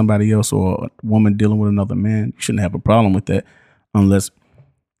dealing with somebody else or a woman dealing with another man. You shouldn't have a problem with that unless,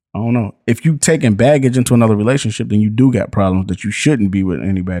 I don't know. If you taking baggage into another relationship, then you do got problems that you shouldn't be with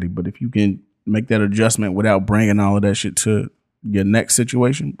anybody. But if you can make that adjustment without bringing all of that shit to your next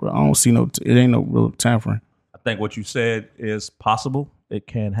situation, bro, I don't see it ain't no real time frame. I think what you said is possible. It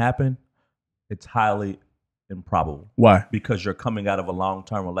can happen. It's highly improbable. Why? Because you're coming out of a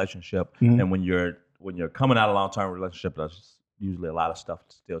long-term relationship, Mhm. and when you're coming out of a long-term relationship, there's usually a lot of stuff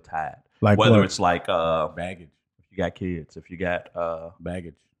still tied. Like whether what? it's like Baggage. if you got kids, if you got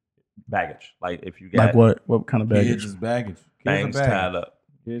Baggage. like if you got Like what? What kind of Kids baggage? is baggage. Kids things are tied baggage. up,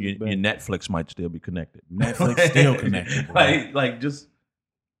 Kids your is baggage. Netflix might still be connected. Netflix still connected, bro. like just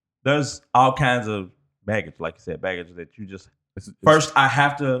there's all kinds of baggage, like you said, baggage that you just first I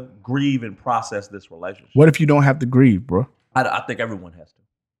have to grieve and process this relationship. What if you don't have to grieve, bro? I think everyone has to.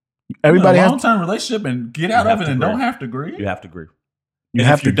 Everybody a has. long-term relationship and get out You of have it to and grieve. don't have to grieve. You have to grieve. You And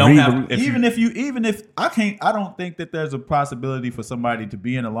have if you to don't grieve. have, even if I don't think that there's a possibility for somebody to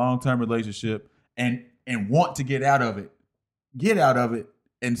be in a long-term relationship and want to get out of it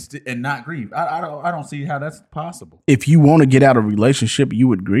and not grieve. I don't see how that's possible. If you want to get out of a relationship, you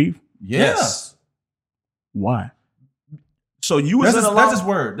would grieve. Yes. Why? So you was That's in a his long,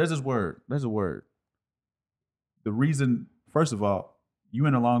 word. That's his word. That's a word. The reason, first of all, you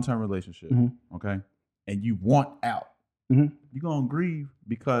in a long-term relationship, Mhm. okay, and you want out. Mhm. You're gonna grieve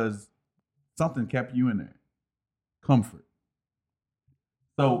because something kept you in there. Comfort.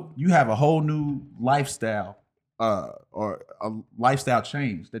 So you have a whole new lifestyle, or a lifestyle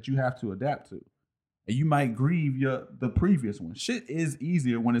change that you have to adapt to. And you might grieve the previous one. Shit is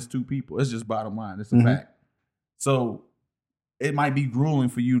easier when it's two people. It's just bottom line. It's a Mhm. fact. So it might be grueling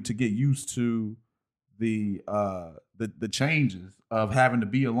for you to get used to the changes of having to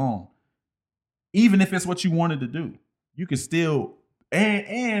be alone. Even if it's what you wanted to do, you can still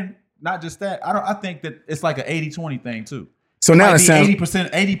and not just that. I think that it's like an 80-20 thing too. So now Might it be sounds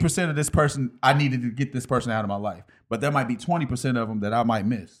 80% of this person, I needed to get this person out of my life. But there might be 20% of them that I might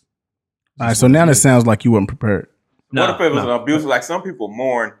miss. all right. So now it sounds like you weren't prepared. No, What if it was no. an abuse? Like some people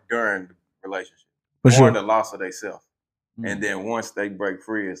mourn during the relationship, For mourn sure. the loss of themselves, Mm. and then once they break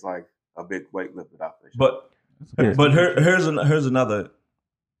free, it's like a big weight lifted off their shoulders. But here's another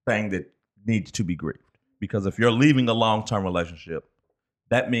thing that needs to be grieved. Because if you're leaving a long-term relationship,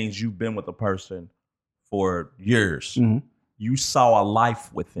 that means you've been with a person for years. Mhm. You saw a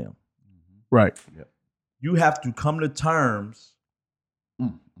life with them. Right. You have to come to terms.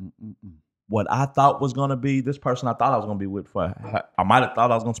 Mm. What I thought was going to be this person I thought I was going to be with for, I might have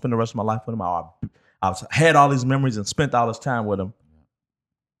thought I was going to spend the rest of my life with him. I had all these memories and spent all this time with him.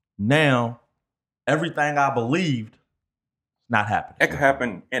 Now, everything I believed, not happening. That could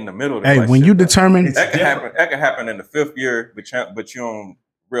happen in the middle of the Hey, when you relationship, though. determine, That could happen in the 5th year, but you don't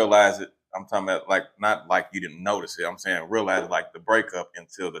realize it. I'm talking about like not like you didn't notice it. I'm saying realize like the breakup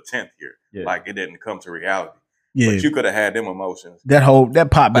until the 10th year, Yeah. like it didn't come to reality. yeah, But you could have had them emotions that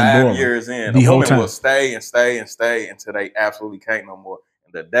pop been 5 boiling. years in. the A whole woman time. will stay and stay and stay until they absolutely can't no more.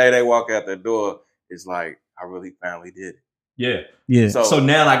 And the day they walk out the door, it's like I really finally did it. Yeah. Yeah, So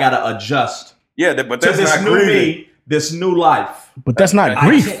now I got to adjust Yeah, but to that's this not new grieving. me, this new life. but that's not I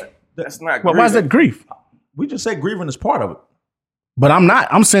grief. can't- That's not. Well, why is that grief? We just said grieving is part of it. But I'm not.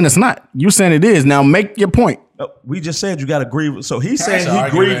 I'm saying it's not. You're saying it is. Now make your point. We just said you got to grieve. So he's saying an he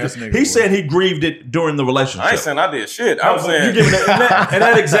argument grieved. ass nigga, He said he grieved it during the relationship. I ain't saying I did shit. I'm saying you giving in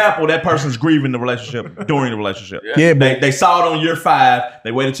that example, that person's grieving the relationship during the relationship. Yeah, but They saw it on year 5.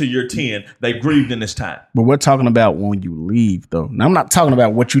 They waited till year 10. They grieved in this time. But we're talking about when you leave, though. Now, I'm not talking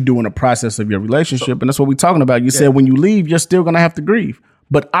about what you do in the process of your relationship, and that's what we're talking about. You said when you leave, you're still going to have to grieve.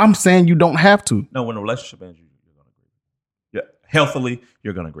 But I'm saying you don't have to. No, when the relationship ends, you're going to grieve it. Yeah, healthily,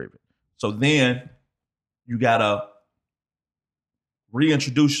 you're going to grieve it. So then you got to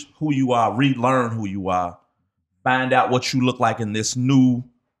reintroduce who you are, relearn who you are, find out what you look like in this new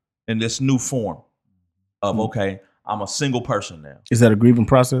form of okay, I'm a single person now. Is that a grieving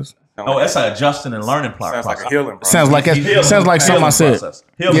process? Oh, that's an adjusting and learning process. sounds like a healing process. Sounds like something I said.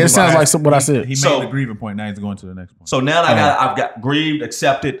 Yeah, it sounds like what I said. He So- made the grieving point. Now he's going to the next point. So now I've got grieved,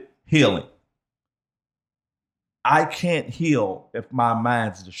 accepted, healing. I can't heal if my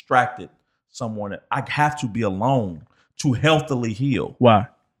mind's distracted. I have to be alone to healthily heal. Why?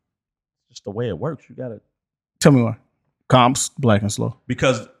 Just the way it works. You gotta Tell me why. Comps, black and slow.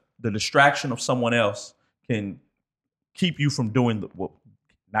 because the distraction of someone else can keep you from doing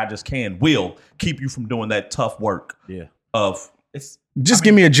not just will keep you from doing that tough work. Yeah. Of Just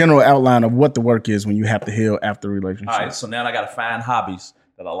give me a general outline of what the work is when you have to heal after a relationship. all right. So now I got to find hobbies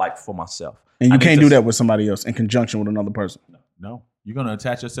that I like for myself. And you I need can't to- do that with somebody else in conjunction with another person. No, you're going to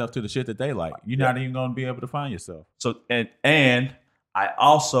attach yourself to the shit that they like. You're not even going to be able to find yourself. So and I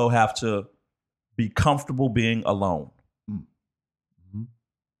also have to be comfortable being alone.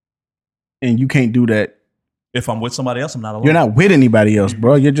 And you can't do that. If I'm with somebody else, I'm not alone. You're not with anybody else,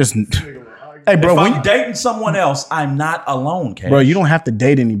 bro. You're just Hey, bro, if when I'm dating someone else, I'm not alone, Cash. bro, you don't have to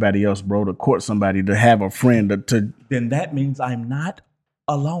date anybody else, bro, to court somebody, to have a friend, to Then that means I'm not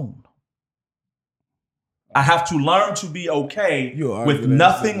alone. I have to learn to be okay You are with arguing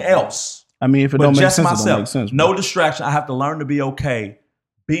nothing that. else I mean, if it but don't make just sense, it don't myself. make sense. No bro. distraction. I have to learn to be okay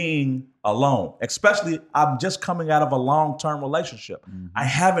being alone. Especially, I'm just coming out of a long-term relationship. I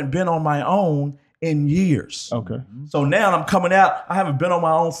haven't been on my own in years. Okay. So now I'm coming out. I haven't been on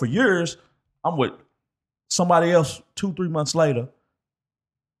my own for years. I'm with somebody else 2-3 months later.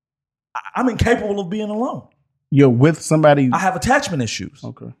 I'm incapable of being alone. You're with somebody. I have attachment issues.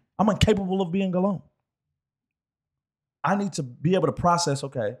 Okay. I'm incapable of being alone. I need to be able to process,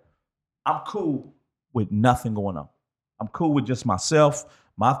 okay, I'm cool with nothing going on. I'm cool with just myself,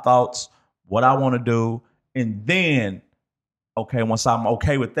 my thoughts, what I want to do. And then, okay, once I'm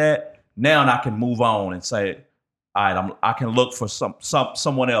okay with that, now I can move on and say, all right, I can look for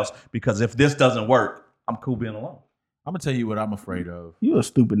someone else, because if this doesn't work, I'm cool being alone. I'm going to tell you what I'm afraid of. You a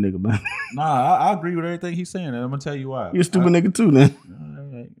stupid nigga, man. Nah, I agree with everything he's saying, and I'm going to tell you why. You a stupid nigga too, then.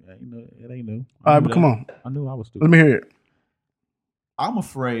 It ain't new. All right, but come on. I knew I was stupid. Let me hear it. I'm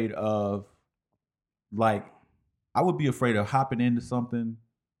afraid of, like, I would be afraid of hopping into something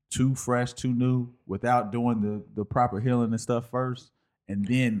too fresh, too new, without doing the proper healing and stuff first, and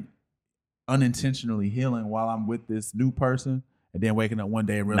then unintentionally healing while I'm with this new person, and then waking up one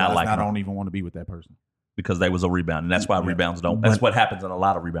day and realizing like I her. don't even want to be with that person. Because they was a rebound. And that's why rebounds don't. That's what happens in a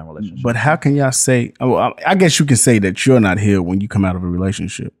lot of rebound relationships. But how can y'all say, oh, I guess you can say that you're not healed when you come out of a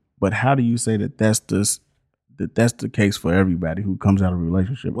relationship. But how do you say that that's the case for everybody who comes out of a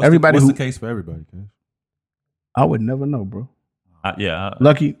relationship? What's Everybody what's who the case for everybody, Cash? I would never know, bro. Yeah.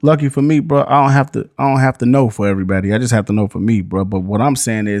 Lucky for me, bro. I don't have to know for everybody. I just have to know for me, bro. But what I'm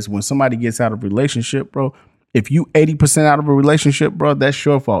saying is, when somebody gets out of a relationship, bro, if you 80% out of a relationship, bro, that's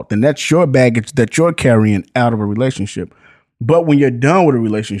your fault. Then that's your baggage that you're carrying out of a relationship. But when you're done with a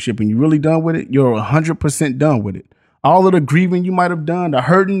relationship and you're really done with it, you're 100% done with it. All of the grieving you might have done, the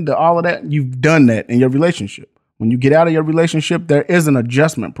hurting, all of that, you've done that in your relationship. When you get out of your relationship, there is an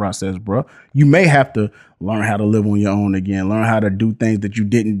adjustment process, bro. You may have to learn how to live on your own again, learn how to do things that you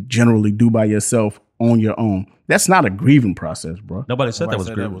didn't generally do by yourself on your own. That's not a grieving process, bro. Nobody said that was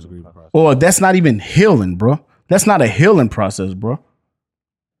Nobody great. said a grieving process. Or that's not even healing, bro. That's not a healing process, bro.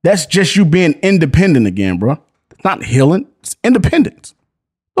 That's just you being independent again, bro. It's not healing. It's independence.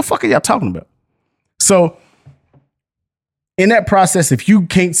 What the fuck are y'all talking about? So in that process, if you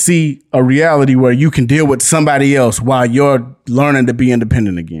can't see a reality where you can deal with somebody else while you're learning to be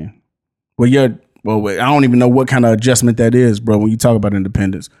independent again, I don't even know what kind of adjustment that is, bro. When you talk about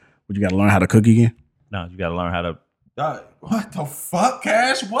independence, but you got to learn how to cook again. No, you got to learn how to. What the fuck,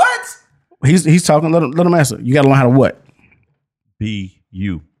 Cash? What? He's talking. Let him answer. You got to learn how to what? Be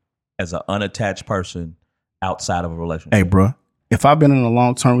you as an unattached person outside of a relationship. Hey, bro, if I've been in a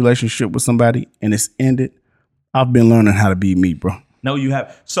long-term relationship with somebody and it's ended, I've been learning how to be me, bro. No, you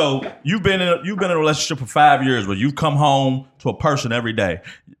have. So you've been in a relationship for 5 years where you've come home to a person every day.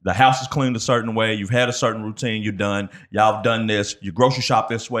 The house is cleaned a certain way. You've had a certain routine. You're done. Y'all have done this. You grocery shop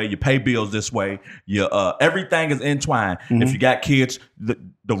this way. You pay bills this way. You everything is entwined. If you got kids, the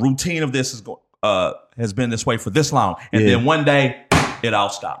routine of this has been this way for this long, and then one day it all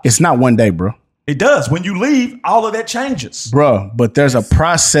stops. It's not one day, bro. It does. When you leave, all of that changes, Bro, but there's a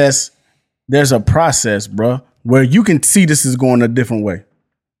process. There's a process, bro, where you can see this is going a different way.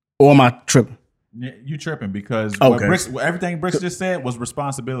 Or am I tripping? Yeah, you tripping because Okay. everything Bricks just said was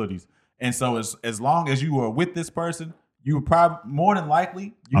responsibilities. And so as long as you are with this person, you were probably more than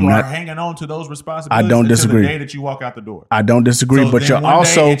likely I'm are not- hanging on to those responsibilities I don't until disagree. the day that you walk out the door. I don't disagree, So but then you're one day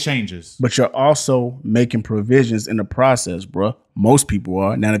also it changes. But you're also making provisions in the process, bro. Most people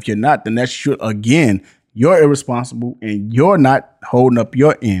are. Now, if you're not, then that's you're irresponsible and you're not holding up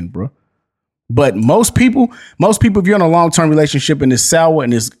your end, bro. But most people, if you're in a long-term relationship and it's sour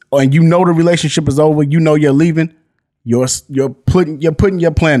and you know the relationship is over, you know you're leaving, you're putting your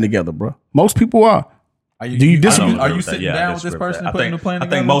plan together, bro. Most people are. Do you disagree? Are you sitting down with this person and putting the plan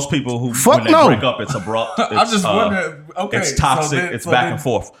together? I think most people who Fuck when they no. break up, it's abrupt. I'm just wondering. Okay, it's toxic. It's back and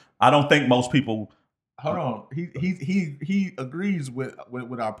forth. forth. I don't think most people. Hold on. He agrees with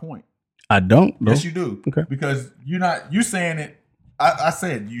our point. I don't, bro. Yes, you do. Okay. Because you saying it. I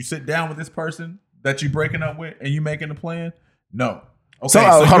said you sit down with this person that you breaking up with and you making a plan. No. Okay. So,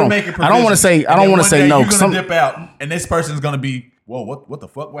 hold you're on. making I don't wanna provisions, say- I and don't then wanna one say day no, You're 'cause gonna some- dip out, and this person's gonna be, whoa, what the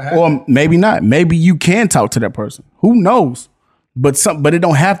fuck? What happened? Or maybe not. Maybe you can talk to that person. Who knows? But it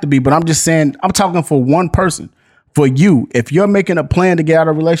don't have to be. But I'm just saying, I'm talking for one person. For you, if you're making a plan to get out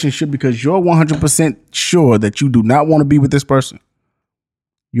of a relationship because you're 100% sure that you do not want to be with this person,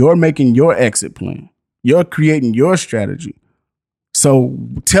 you're making your exit plan. You're creating your strategy. So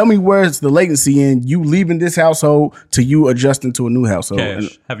tell me where's the latency in you leaving this household to you adjusting to a new household.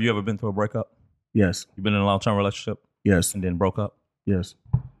 Cash, have you ever been through a breakup? Yes, You've been in a long-term relationship yes, and then broke up. yes.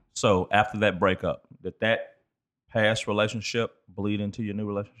 So after that breakup, did that past relationship bleed into your new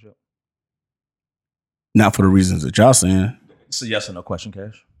relationship? Not for the reasons that y'all saying. It's a yes or no question,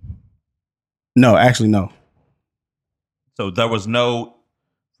 Cash. No, actually, no. So there was no,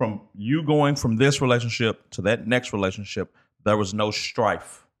 from you going from this relationship to that next relationship, there was no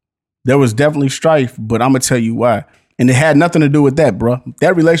strife. There was definitely strife, but I'm gonna tell you why. And it had nothing to do with that, bro.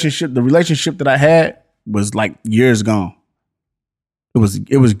 That relationship, the relationship that I had was like years gone. It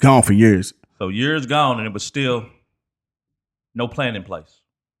was gone for years. So years gone, and it was still no plan in place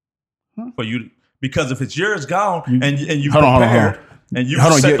for you. Because if it's years gone and you Hold on. prepared and you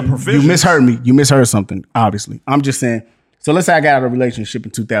Hold on, set the provisions, you misheard me. You misheard something, obviously. I'm just saying, so let's say I got out of a relationship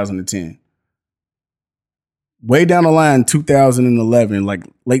in 2010. Way down the line, 2011, like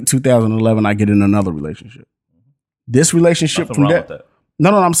late 2011, I get in another relationship. This relationship nothing from wrong that, with that.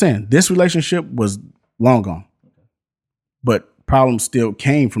 No, I'm saying this relationship was long gone, but problems still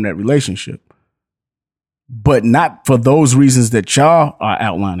came from that relationship, but not for those reasons that y'all are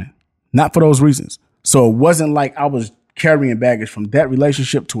outlining. Not for those reasons. So it wasn't like I was carrying baggage from that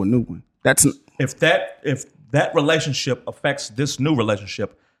relationship to a new one. If that relationship affects this new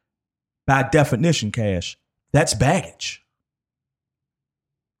relationship, by definition, Cash, that's baggage.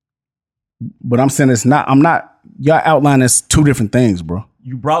 But I'm saying it's not. I'm not. Y'all outlining as two different things, bro.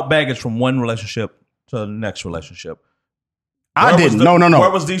 You brought baggage from one relationship to the next relationship. I Where didn't. was No. Where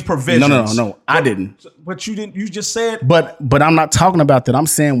was these provisions? No. I didn't. But you didn't. You just said. But I'm not talking about that. I'm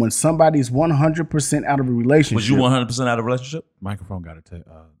saying when somebody's 100% out of a relationship. Was you 100% out of a relationship? Microphone got the table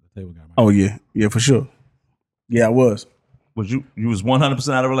got a microphone. Oh yeah, for sure. Yeah, I was. Was you was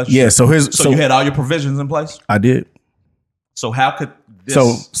 100% out of a relationship? Yeah. So So you had all your provisions in place. I did. So how could this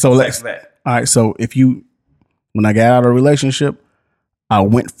So let's. affect that? All right. So when I got out of a relationship, I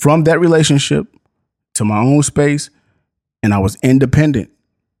went from that relationship to my own space, and I was independent.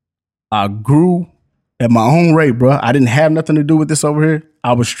 I grew at my own rate, bro. I didn't have nothing to do with this over here.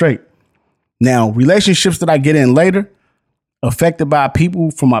 I was straight. Now, relationships that I get in later, affected by people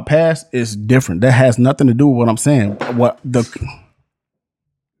from my past, is different. That has nothing to do with what I'm saying.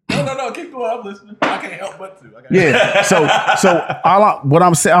 No, keep going. I'm listening. I can't help but to. Yeah. So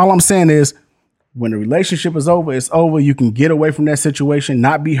all I'm saying is, when the relationship is over, it's over. You can get away from that situation,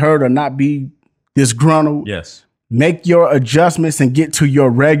 not be hurt or not be disgruntled. Yes. Make your adjustments and get to your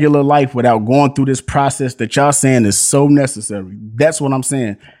regular life without going through this process that y'all saying is so necessary. That's what I'm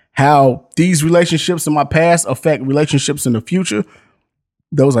saying. How these relationships in my past affect relationships in the future.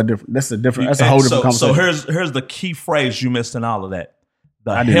 Those are different. That's a whole different conversation. So here's the key phrase you missed in all of that.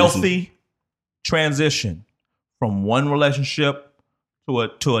 The I didn't healthy transition from one relationship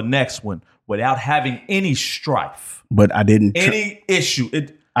to a next one without having any strife, But I didn't. any issue.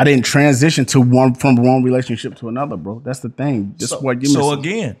 I didn't transition from one relationship to another, bro. That's the thing. Just So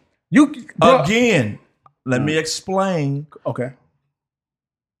again, bro. let me explain. Okay.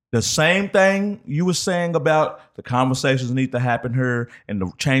 The same thing you were saying about the conversations need to happen here and the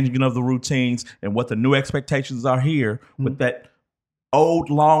changing of the routines and what the new expectations are here with that old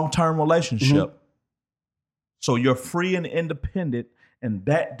long-term relationship. So you're free and independent, and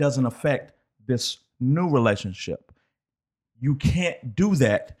that doesn't affect this new relationship. You can't do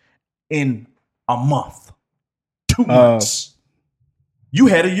that in a month, 2 months. You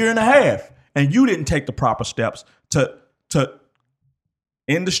had a year and a half, and you didn't take the proper steps to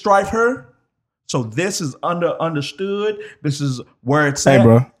end the strife here. So this is understood. This is where it's at. Hey,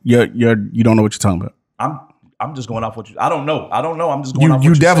 bro, you don't know what you're talking about. I'm just going off what you. I don't know. I'm just going off.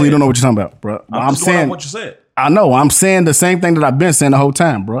 You what definitely said. don't know what you're talking about, bro. I'm just going off what you said. I know. I'm saying the same thing that I've been saying the whole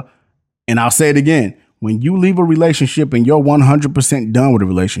time, bro. And I'll say it again. When you leave a relationship and you're 100% done with a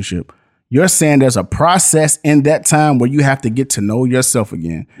relationship, you're saying there's a process in that time where you have to get to know yourself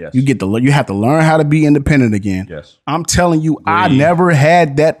again. Yes. You have to learn how to be independent again. Yes. I'm telling you, I never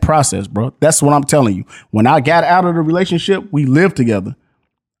had that process, bro. That's what I'm telling you. When I got out of the relationship, we lived together.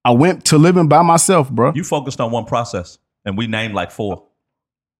 I went to living by myself, bro. You focused on one process, and we named like 4.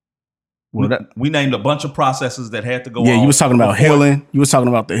 Well, We named a bunch of processes that had to go on. yeah, you was talking about before- healing. You was talking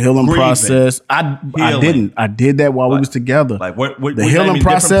about the healing Grieving. process. I didn't. I did that while we was together. Like we're The healing naming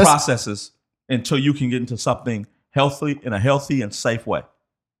process- different processes until you can get into something healthy in a healthy and safe way.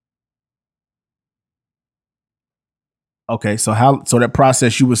 Okay, so that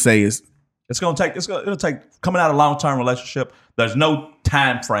process you would say is It'll take coming out of a long-term relationship. There's no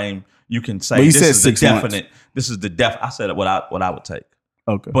time frame you can say Well, you this said is the 6 months. definite. This is the def. I said what I would take,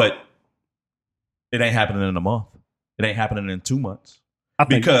 okay. but it ain't happening in a month. It ain't happening in 2 months. I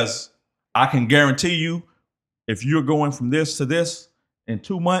think Because I can guarantee you, if you're going from this to this in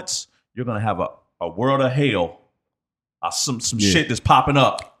 2 months, you're gonna have a world of hell, some shit that's popping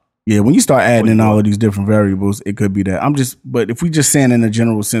up. yeah, when you start adding What in you all doing? of these different variables, it could be that. But if we just saying in a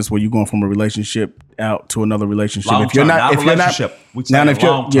general sense where you're going from a relationship out to another relationship, Long if you're term, not, if you're not, relationship, we now say if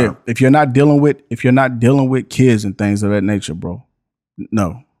you're, long term. if you're not dealing with kids and things of that nature, bro,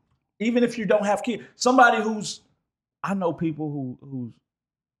 no. Even if you don't have kids, somebody I know people who's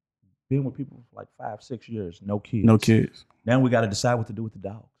been with people for like 5-6 years, no kids. No kids. Now we got to decide what to do with the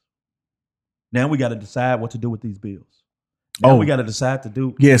dogs. Now we got to decide what to do with these bills. Now we got to decide to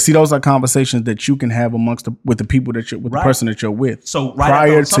do. Yeah, see, those are conversations that you can have with the people with the person that you're with. So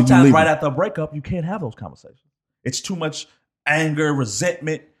sometimes right after a breakup, you can't have those conversations. It's too much anger,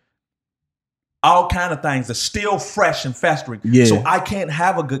 resentment, all kind of things are still fresh and festering. Yeah. So I can't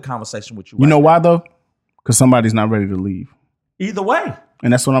have a good conversation with you. You know why though? Because somebody's not ready to leave, Either way.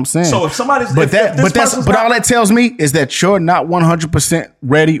 and that's what I'm saying. So if somebody's But all that tells me is that you're not 100%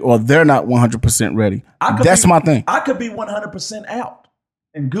 ready, or they're not 100% ready. That's my thing. I could be 100% out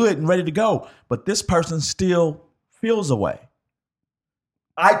and good and ready to go, but this person still feels away.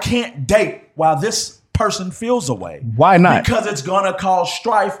 I can't date while this person feels away. Why not? Because it's gonna cause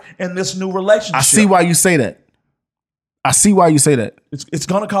strife in this new relationship. I see why you say that. It's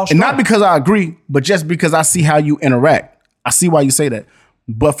gonna cause And strife. not because I agree, but just because I see how you interact. I see why you say that.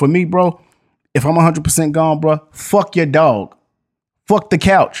 But for me, bro, if I'm 100% gone, bro, fuck your dog. Fuck the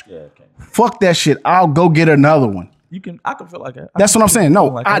couch. Yeah, okay. Fuck that shit. I'll go get another one. I can feel like that. That's what I'm saying.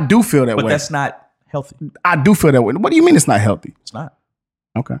 No, I do feel that But way. that's not healthy. I do feel that way. What do you mean it's not healthy? It's not.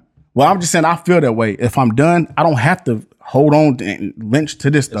 Okay. Well, I'm just saying I feel that way. If I'm done, I don't have to hold on and lynch to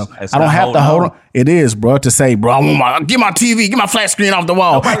this stuff. It's I don't not have to holding hold on. on. It is, bro, to say, bro, get my TV, get my flat screen off the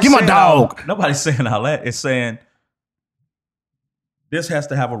wall, Nobody's get my saying dog. Nobody's saying all that. It's saying this has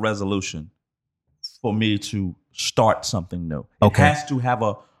to have a resolution for me to start something new. It Okay. has to have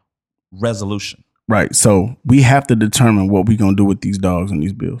a resolution. Right. So we have to determine what we're going to do with these dogs and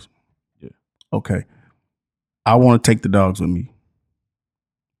these bills. Yeah. Okay. I want to take the dogs with me.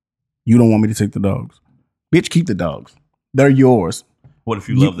 You don't want me to take the dogs. Bitch, keep the dogs. They're yours. What if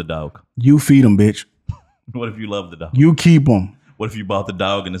you love the dog? You feed them, bitch. What if you love the dog? You keep them. What if you bought the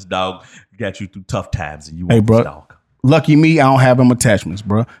dog and this dog got you through tough times and you Hey, want bro. this dog? Lucky me, I don't have them attachments,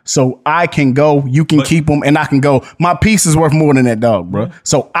 bro. So I can go, you can But- keep them, and I can go. My piece is worth more than that dog, bro.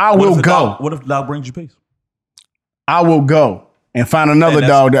 So I What will if the go. dog- what if the dog brings you peace? I will go and find another And that's-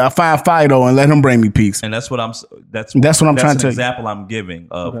 dog that I find Fido and let him bring me peace. And that's what I'm That's what I'm trying to an tell you. example I'm giving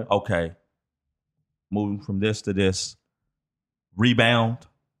of okay, moving from this to this, rebound.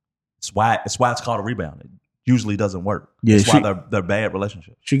 It's why it's called a rebound. It usually doesn't work. Yeah, it's why they're bad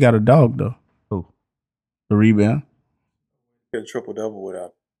relationships. She got a dog though. Who? The rebound. Get a triple double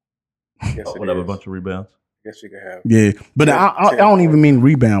without. Yes, it Whatever, a is. bunch of rebounds. Guess you can have. Yeah, but Ten- I 10 don't even points. mean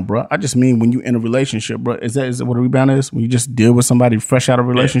rebound, bro. I just mean when you in a relationship, bro. Is that what a rebound is? When you just deal with somebody fresh out of a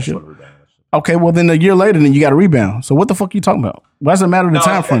relationship? Yeah, that's what a rebound is. Okay, well then a year later, then you got a rebound. So what the fuck are you talking about? Why does it matter the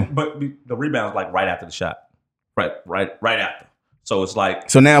time frame? But the rebound's like right after the shot. Right after. So it's like.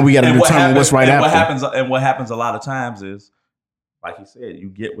 So now we got to and what determine what's right and after. What happens a lot of times is, like he said, you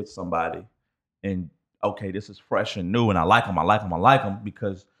get with somebody and okay, this is fresh and new and I like them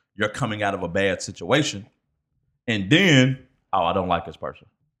because you're coming out of a bad situation. And then, I don't like this person.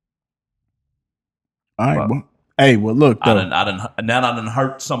 All right, well, hey, well, look, though, I done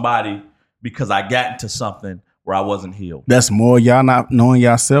hurt somebody because I got into something where I wasn't healed. that's more y'all not knowing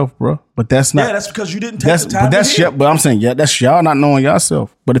yourself, bro. But that's not. Yeah, that's because you didn't take the time. But that's to heal. but I'm saying, yeah, that's y'all not knowing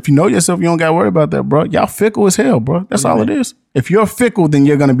yourself. But if you know yourself, you don't got to worry about that, bro. Y'all fickle as hell, bro. That's all it is. If you're fickle, then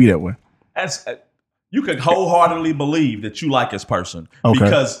you're gonna be that way. That's you could wholeheartedly believe that you like this person Okay.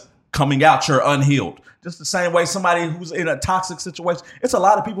 because coming out you're unhealed. Just the same way somebody who's in a toxic situation. It's a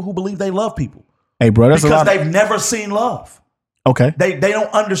lot of people who believe they love people Hey, bro, that's a because lot. they've never seen love. Okay, They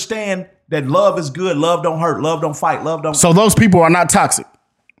don't understand that love is good. Love don't hurt. Love don't fight. Love don't. so those people are not toxic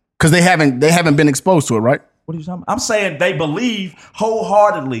because they haven't been exposed to it, right? What are you talking about? I'm saying they believe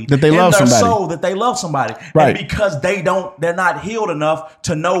wholeheartedly That they in love their somebody. soul that they love somebody, Right. And because they're not healed enough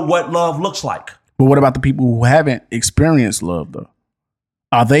to know what love looks like. But what about the people who haven't experienced love though?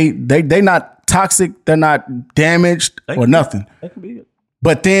 Are they not toxic? They're not damaged They or can- nothing. That can be it.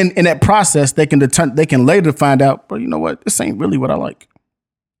 But then in that process, they can later find out, but you know what? This ain't really what I like.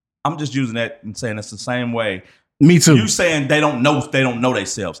 I'm just using that and saying it's the same way. Me too. You saying they don't know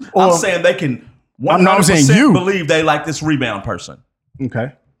themselves. Or- I'm saying they can 100% I'm saying you. believe they like this rebound person.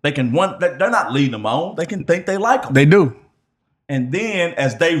 Okay. They can they're not leading them on. They can think they like them. They do. And then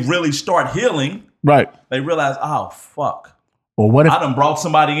as they really start healing, Right. they realize, oh fuck. Or what if I done brought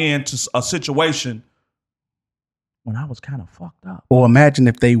somebody into a situation when I was kind of fucked up. Or imagine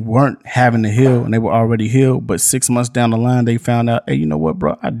if they weren't having to heal and they were already healed, but 6 months down the line they found out, hey, you know what,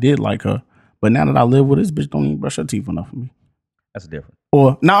 bro? I did like her, but now that I live with this bitch, don't even brush her teeth enough for me. That's different.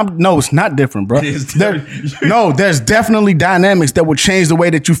 Or no, it's not different, bro. It is There- different. no, there's definitely dynamics that will change the way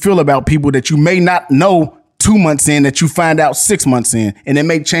that you feel about people that you may not know 2 months in that you find out 6 months in, and it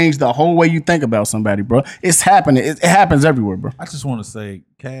may change the whole way you think about somebody, bro. It's happening. It happens everywhere, bro. I just want to say,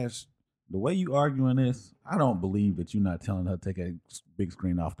 Cash, the way you arguing this, I don't believe that you're not telling her to take a big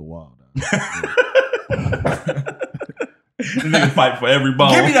screen off the wall. The nigga fight for every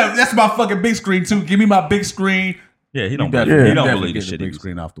bone. Give me that. That's my fucking big screen too. Give me my big screen. Yeah, he don't You believe, definitely- he you don't definitely believe get the shit. the he big was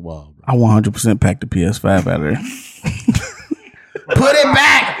screen off the wall, bro. I 100% pack the PS5 out of there. Put it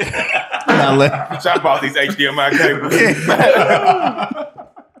back. Now let- Chop off these HDMI cables.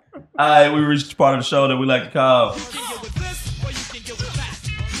 All right, we reached the part of the show that we like to call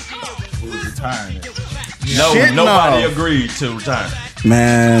Retiring it. No, Shit, nobody no. agreed to retirement.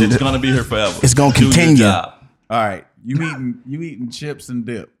 Man, It's gonna be here forever. It's gonna Do your continue. job. All right, you eating chips and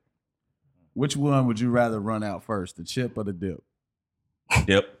dip. Which one would you rather run out first, the chip or the dip?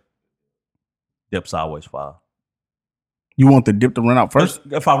 Dip. Dip's always fire. you want the dip to run out first?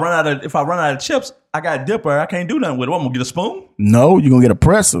 If I run out of chips, I got dipper. I can't do nothing with it. What, I'm gonna get a spoon. No, you're gonna get a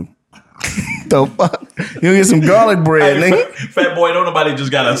presser. The fuck? You gonna get some garlic bread, Hey, nigga. fat boy, don't nobody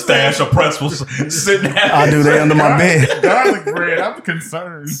just got a stash of pretzels sitting there. I do. They under my bed. Garlic bread. I'm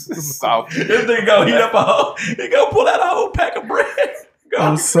concerned. Soft. This thing go heat up he go pull out a whole pack of bread. Go,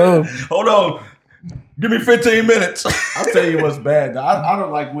 I'm so. hold on. Give me 15 minutes. I'll tell you what's bad. I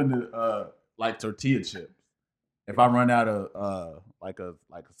don't like when the like tortilla chips. If I run out of like a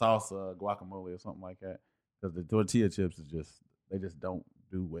salsa, guacamole, or something like that, because the tortilla chips they just don't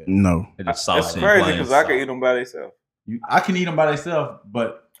do well. No. It just That's salty and crazy plain because I can salt. eat them by themselves. I can eat them by themselves,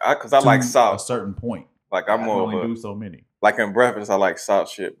 but Because I like to salt. a certain point. Like I I'm can more only of a, do so many. like in breakfast, I like salt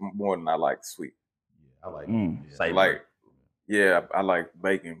shit more than I like sweet. I like Savory. Like, yeah, I like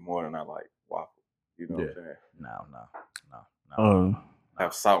bacon more than I like waffle. You know what I'm Yeah. saying? No. I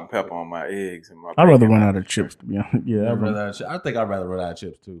have salt and pepper on my eggs and my. I'd rather bacon. run out of chips, to be honest. Yeah, I think I'd rather run out of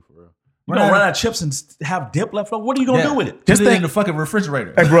chips too, for real. You gonna run out of chips and have dip left over? What are you gonna do with it? Just Just put it in think- the fucking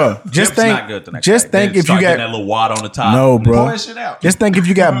refrigerator. Hey, bro, just Dip's think. not good the next Just day. think Then if you start getting got that little wad on the top. no, Pour bro. that shit out. Just think if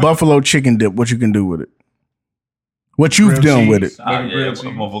you got buffalo chicken dip, what you can do with it. What you've Grilled done with cheese. it. Yeah, grilled cheese.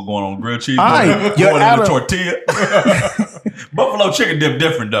 motherfucker going on grilled cheese. All right, you're going out in the of- tortilla. Buffalo chicken dip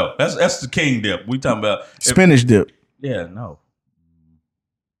different though. That's the king dip. We talking about Spinach dip. yeah, no.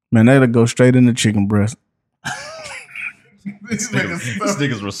 Man, that'll go straight in the chicken breast. This This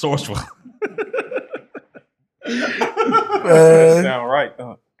nigga's resourceful. That sound right,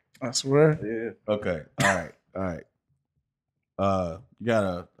 though. I swear. Yeah. Okay. All right. You got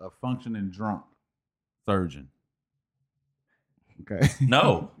a functioning drunk surgeon. Okay.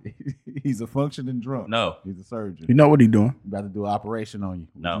 No. He's a functioning drunk. No. He's a surgeon. You know what he doing? He's about to do an operation on you.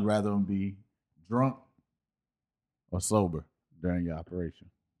 No. Would you rather him be drunk or sober during your operation?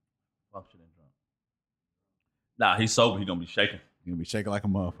 Functioning drunk. Nah, he's sober. He's gonna be shaking. You're gonna be shaking like a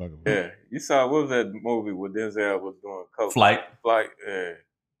motherfucker. Yeah, you saw what was that movie where Denzel was doing coke? Flight. Yeah.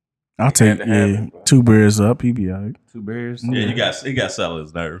 I'll It take had to happen, bro. 2 beers up. He be all right. 2 beers. Yeah, he got settle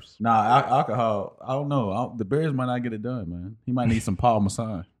his nerves. Nah, alcohol. I don't know. The bears might not get it done, man. He might need some Paul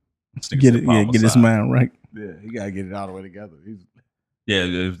massage. This nigga Get said it, Paul get his Masson. mind right. Yeah, he gotta get it all the way together. Yeah,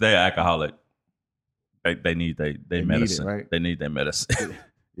 if they're alcoholic, they need They need it, medicine. right? They need their medicine.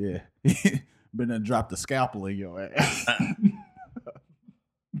 Yeah. Been done dropped the scalpel in your ass.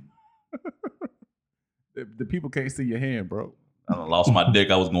 The people can't see your hand, bro. I done lost my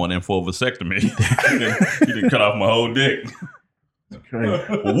dick. I was going in for a vasectomy. He didn't cut off my whole dick.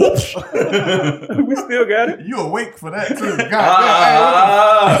 Whoops. We still got it. You awake for that too?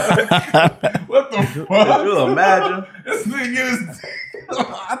 God damn, what the Could fuck? you imagine? This nigga is.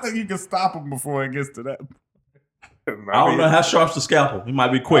 I think you can stop him before it gets to that. I don't know how sharp's the scalpel. He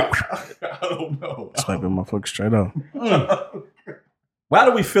might be quick. I don't know. Swipe that motherfucker straight off. Why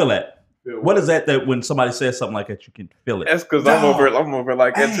do we feel that? What is that when somebody says something like that, you can feel it? That's because I'm over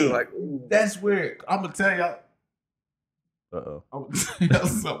like that too. Hey. Like, ooh. That's weird. I'm gonna tell y'all. Uh-oh. I'm gonna tell y'all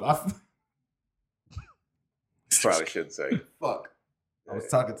something. Probably shouldn't say. Fuck. I was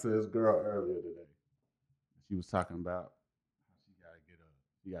talking to this girl earlier today. She was talking about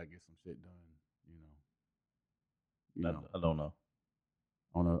she gotta get some shit done, you know, I don't know.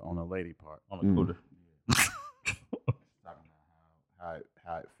 on a lady part. On the cooler. Talking about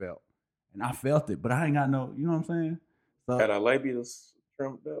how it felt. And I felt it, but I ain't got no, you know what I'm saying? So Had our labials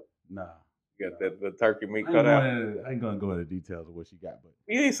trimmed up. nah. Got the turkey meat I cut out. ain't gonna go into details of what she got, but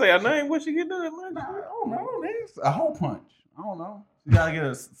You ain't say her name. What she get done, man? I don't know. It's a hole punch. I don't know. She gotta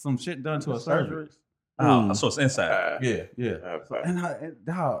get some shit done to her surgery. Oh, so it's inside. Yeah. So, Okay. and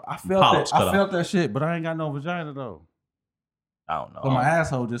dog, I felt Polyps that. cut I felt that shit, but I ain't got no vagina though. I don't know. So my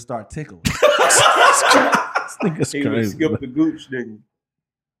asshole just start tickling. This nigga's He would crazy. skip bro. the gooch, didn't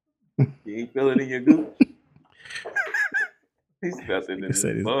you? You ain't feel it in your gooch? He felt it in Nigga his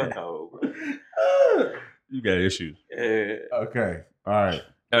said his butthole, bro. You got issues. Yeah. Okay. All right.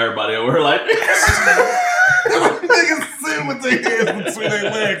 Everybody over here like Niggas sit with their hands between their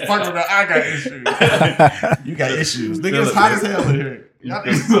legs, talking about I got issues. You got issues. Niggas it's hot as hell in here. Y'all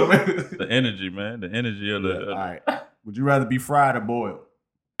niggas- the energy, man. The energy of the. All right. Would you rather be fried or boiled?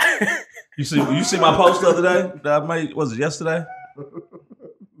 You see my post the other day that I made? Was it yesterday?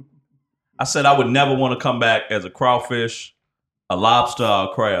 I said I would never want to come back as a crawfish, a lobster, or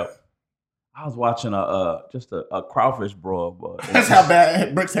a crab. I was watching just a crawfish broil, but That's how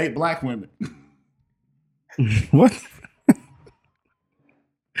bad Bricks hate black women. What?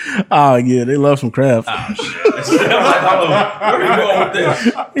 Oh yeah, they love some crabs. oh shit! I'm like, where are you going with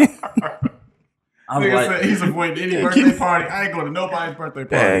this? I was Nigga like, said he's avoiding any birthday party. I ain't going to nobody's birthday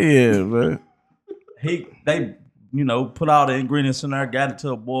party. Yeah, man. they put all the ingredients in there, got it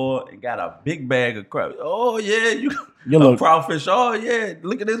to a boil, and got a big bag of crab. Oh yeah, You a look, crawfish. Oh yeah,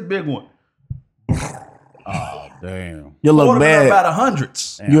 look at this big one. Oh damn. you look Ordered bad. about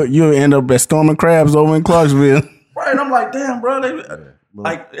hundreds. You end up at Storming Crabs over in Clarksville. Right, I'm like, damn, bro.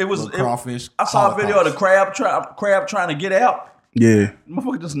 Like it was. Crawfish. I saw a video of the crab trying to get out. Yeah,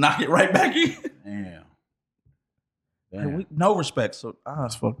 Motherfucker just knock it right back in. Damn. No respect. So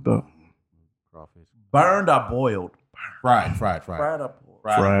that's fucked up. Crawfish. burned or boiled. Fried. Fried or boiled.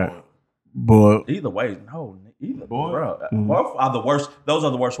 Fried. Boy, Either way, no. Either Boiled? bro. Mhm. Both are the worst. Those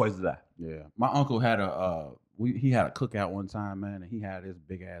are the worst ways to die. Yeah, my uncle had he had a cookout one time, man, and he had this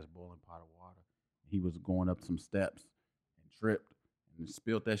big ass boiling pot of water. He was going up some steps and tripped and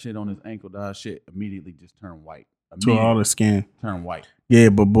spilled that shit on his ankle. Dog, shit immediately just turned white. to all the skin. Turned white. Yeah,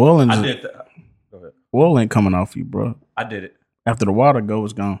 but boiling, I did that. Go ahead. boil ain't coming off you, bro. I did it. After the water go,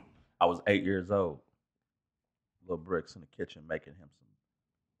 it's gone. I was 8 years old. Little Bricks in the kitchen making him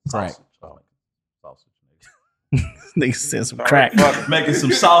some Crack. sausage. I was making sausage, Nigga said some Sorry, crack. fuck. making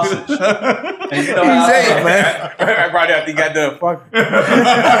some sausage. And you know He's how eight, man. Right after he got done fucking.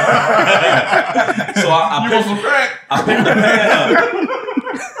 So I picked, some crack? I picked the pan up.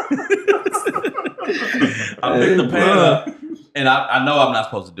 I picked the pan up, and I know I'm not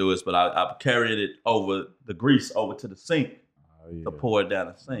supposed to do this, but I carried it over the grease over to the sink to pour it down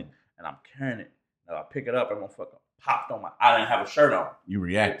the sink, and I'm carrying it. And I pick it up, and motherfucker popped on my. I didn't have a shirt on. You It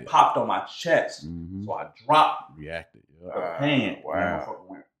reacted. popped on my chest, Mhm. so I dropped Reacted. the Yeah. pan. Wow. And that motherfucker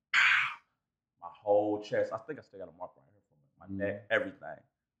went pow, my whole chest. I think I still got a mark right here from it. my neck, everything.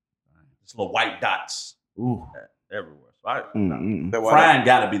 Just little white dots Ooh. everywhere. So I, Mm-mm. That's why frying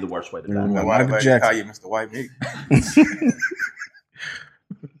got to be the worst way to die. Yeah. that's why Michael they Jackson. call you Mr. White Meat.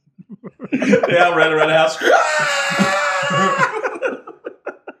 Yeah, I ran around the house.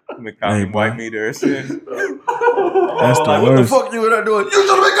 They call Hey, me White boy. Meat ever since. That's the What the worst. fuck you in there doing? You should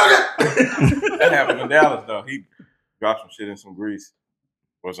have been cooking. That happened in Dallas though. He dropped some shit in some grease.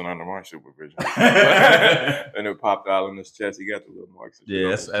 Wasn't under my supervision. And it popped out on his chest. He got the little marks. and shit on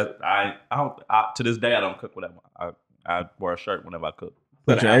Yes, his chest. I to this day I don't cook whatever. I wear a shirt whenever I cook.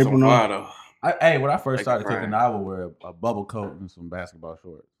 Put Better your have some apron on. fire, though. Hey, when I first Make started it cooking, fry. I would wear a bubble coat and some basketball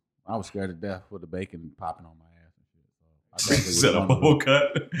shorts. I was scared to death with the bacon popping on my ass and shit. So I definitely was Set a one of bubble those.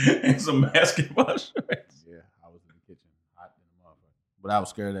 cut and some basketball shorts. Yeah, I was in the kitchen, hot in the motherfucker. But I was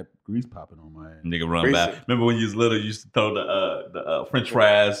scared of that grease popping on my ass. Nigga run Grease by. it. Remember when you was little, you used to throw the French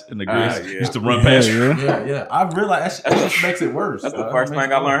fries in the grease? yeah. Used to run Yeah, past you. yeah. Yeah. I realized that just makes it worse. That's the dog. first It makes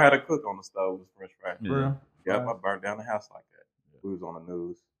thing it I learned worse. how to cook on the stove was French fries. Yeah. For real? Yep, I burned down the house like that. We was on the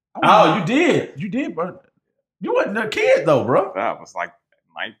news. Oh, you did. You did, bro. You wasn't a kid though, bro. I was like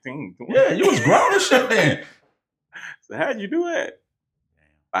 19, 20. Yeah, you was grown as shit then. So how'd you do that?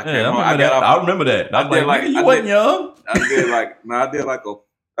 I Yeah, home, I remember that. got I off. remember that. I I was did like, like- nigga, you I wasn't did- young. I did like a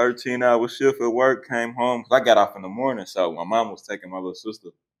 13-hour shift at work. Came home 'cause I got off in the morning, so my mom was taking my little sister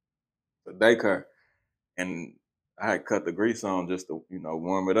to daycare, and I had cut the grease on just to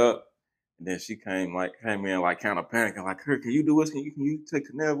warm it up. And then she came in like kind of panicking, like, "Her, can you do this? Can you take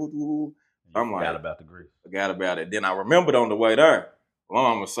the nail?" I'm Forgot like, about the grease. forgot about it. Then I remembered on the way there, my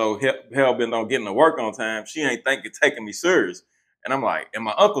mom was so hell bent on getting to work on time, she ain't taking me serious. And I'm like, and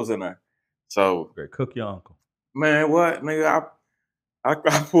my uncle's in there. So, Great, cook your uncle. man, what, nigga, I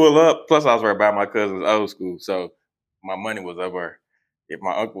pull up. Plus, I was right by my cousin's old school, so my money was over. If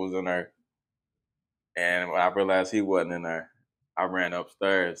my uncle was in there, and when I realized he wasn't in there, I ran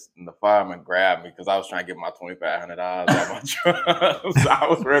upstairs, and the fireman grabbed me because I was trying to get my $2,500 out of my truck. So I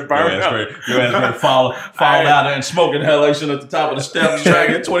was ready to burn up. Your ass ready to fall out there and smoke inhalation at the top of the steps trying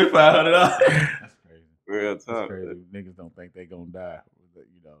to get $2,500. That's crazy. Real That's tough. crazy. Niggas don't think they gonna die. You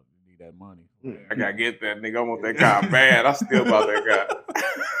know, you need that money. I gotta get that nigga. I want that car bad. I still bought that car.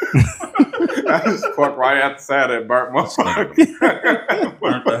 I just parked right outside that burnt motherfucker.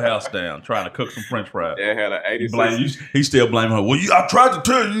 Burnt the house down trying to cook some French fries. It had an He 86. He still blaming her. Well, I tried to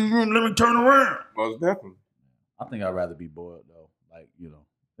tell you. Let me turn around. Most definitely. I think I'd rather be boiled though. Like,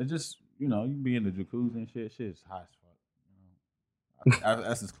 it's just, you be in the jacuzzi and shit. Shit's hot as fuck.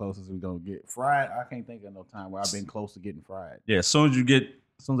 That's as close as we gonna get. Fried, I can't think of no time where I've been close to getting fried. Yeah, as soon as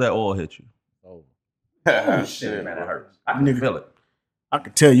that oil hits you. So Oh, shit, man, it hurts. I can feel it. I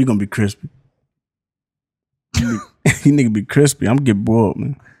can tell you gonna be crispy. You nigga be crispy. I'm gonna get boiled,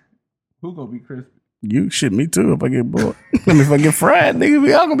 man. who gonna be crispy? You shit me too if I get boiled. I mean, if I get fried, nigga,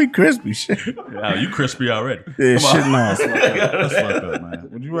 we all gonna be crispy. Shit. Oh, you crispy already. Yeah, Come on. shit, no. That's fucked up, man.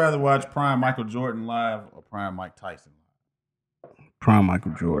 Would you rather watch Prime Michael Jordan live or Prime Mike Tyson live? Prime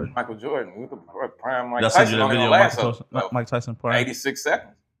Michael Jordan. Michael Jordan. We could prime Mike Did I send you Tyson that only video gonna of last Mike Tyson prime? 86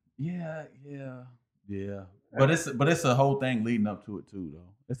 seconds. Yeah. But it's a whole thing leading up to it too, though.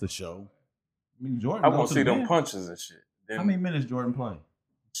 It's a show. I mean, Jordan. I goes want to to see the them bench. punches and shit. Then How many minutes Jordan play?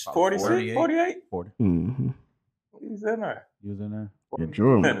 46, 48? 48? 40. Mm-hmm. He's in there. He was in there. Yeah, 40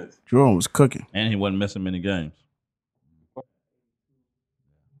 Jordan. minutes. Jordan was cooking. And he wasn't missing many games.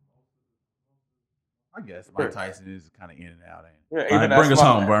 I guess Mike Tyson is kind of in and out. Ain't Yeah, All even right, that's bring us my-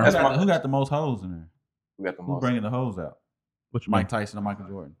 home, Burn. That's he? my, Who got the most hoes in there? who got the Who's most? bringing the hoes out? Which Mike Tyson or Michael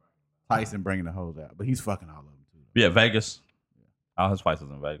Jordan? Tyson bringing the hoes out, but he's fucking all of them too. Yeah, Vegas. All his fights was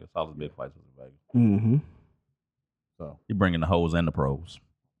in Vegas. All his big fights was in Vegas. Mm-hmm. So He bringing the hoes and the pros.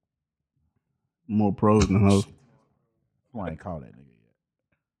 More pros than hoes. I ain't call that nigga yet.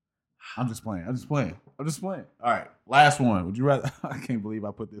 I'm just playing. All right, last one. Would you rather? I can't believe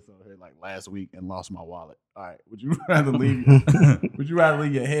I put this on here like last week and lost my wallet. All right, would you rather leave? Would you rather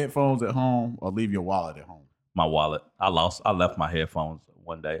leave your headphones at home or leave your wallet at home? My wallet. I left my headphones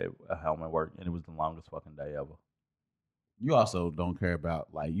one day at home at work, and it was the longest fucking day ever. You also don't care about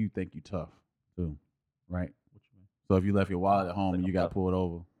like you think you tough too, right? So if you left your wallet at home and you got pulled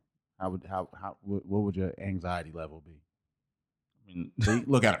over, what would your anxiety level be? I mean, See,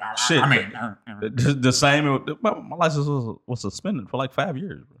 look at it. Shit. I mean, the same. My license was suspended for like 5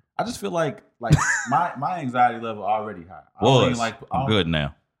 years. Bro. I just feel like my anxiety level already high. I don't even like I'm good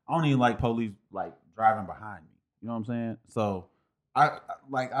now. I don't even like police like driving behind me. You know what I'm saying? So I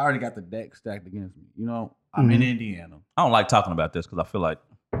already got the deck stacked against me. You know, I'm in Indiana. I don't like talking about this because I feel like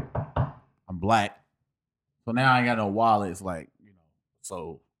I'm black. So now I ain't got no wallet. It's like,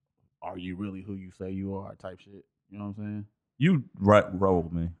 so are you really who you say you are type shit? You know what I'm saying? You roll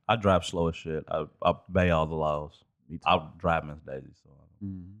with me. I drive slow as shit. I obey all the laws. I'll drive Miss Daisy. So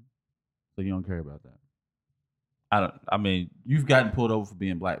So you don't care about that. I mean, You've gotten pulled over for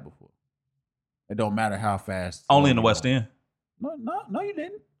being black before. It don't matter how fast. only in the West End. No, you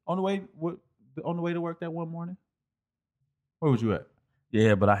didn't. On the way to work that one morning. Where was you at?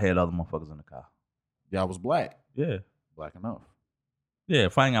 Yeah, but I had other motherfuckers in the car. Yeah, I was black. Yeah. Black enough. Yeah,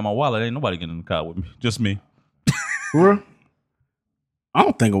 if I ain't got my wallet, ain't nobody getting in the car with me. Just me. For real? I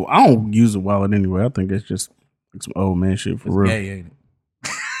don't use a wallet anyway. I think it's just like some old man shit for It's real. gay, ain't it?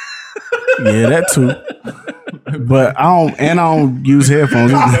 Yeah, that too. But I don't use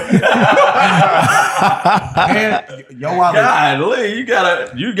headphones. And your wallet. Golly, you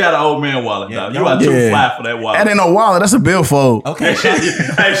got an old man wallet now. You are too Yeah. fly for that wallet. That ain't no wallet. That's a billfold. Okay,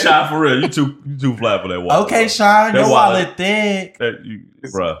 Hey, Sean, for real, you too fly for that wallet. okay, Sean, That your wallet. wallet thick.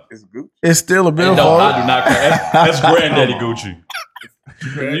 Bruh. It's Gucci. It's still a I billfold. do not care. That's granddaddy Gucci.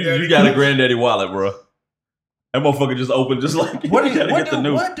 You got a granddaddy wallet, bro. That motherfucker just opened just like What you gotta get the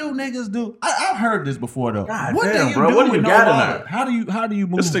new. do niggas do? I've heard this before though. God what damn, do you bro, do what do with you no got in wallet? there? How do you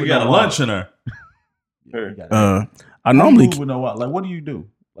move? This with nigga no got a wallet? lunch in there. You gotta- I how you normally move with no wallet? Like, what do you do?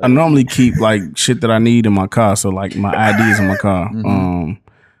 I normally keep like shit that I need in my car. So like my IDs in my car. Mhm.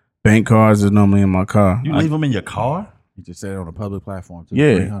 Bank cards is normally in my car. You leave them in your car? You just said it on a public platform too.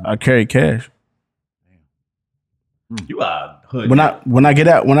 Yeah, 300. I carry cash. You are hood. When I get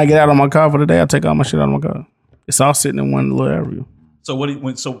out of my car for the day, I take all my shit out of my car. It's all sitting in one little area. So what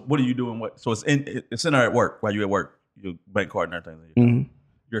are you doing? So it's in there at work while you at work. Your bank card and everything. Mhm.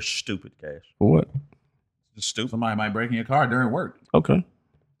 You're stupid, Cash. For what? Just stupid. Somebody might break in your car during work. Okay.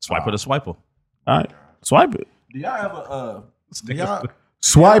 Swiper to swiper. All right. Swipe it. Do y'all ever do y'all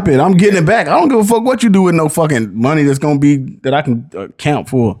Swipe it. I'm getting it back. I don't give a fuck what you do with no fucking money that's gonna be that I can count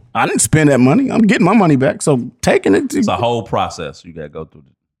for. I didn't spend that money. I'm getting my money back. So taking it, It's a whole process you got to go through.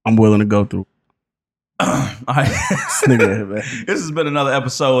 I'm willing to go through. All right. This nigga, man. This has been another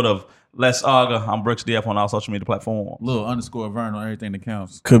episode of Let's Argue. I'm Brooks DF on all social media platforms. little underscore Vern on everything that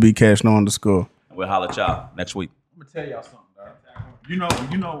counts? Could be cash no underscore. We'll holler at y'all next week. I'm gonna tell y'all something, dog. You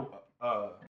know,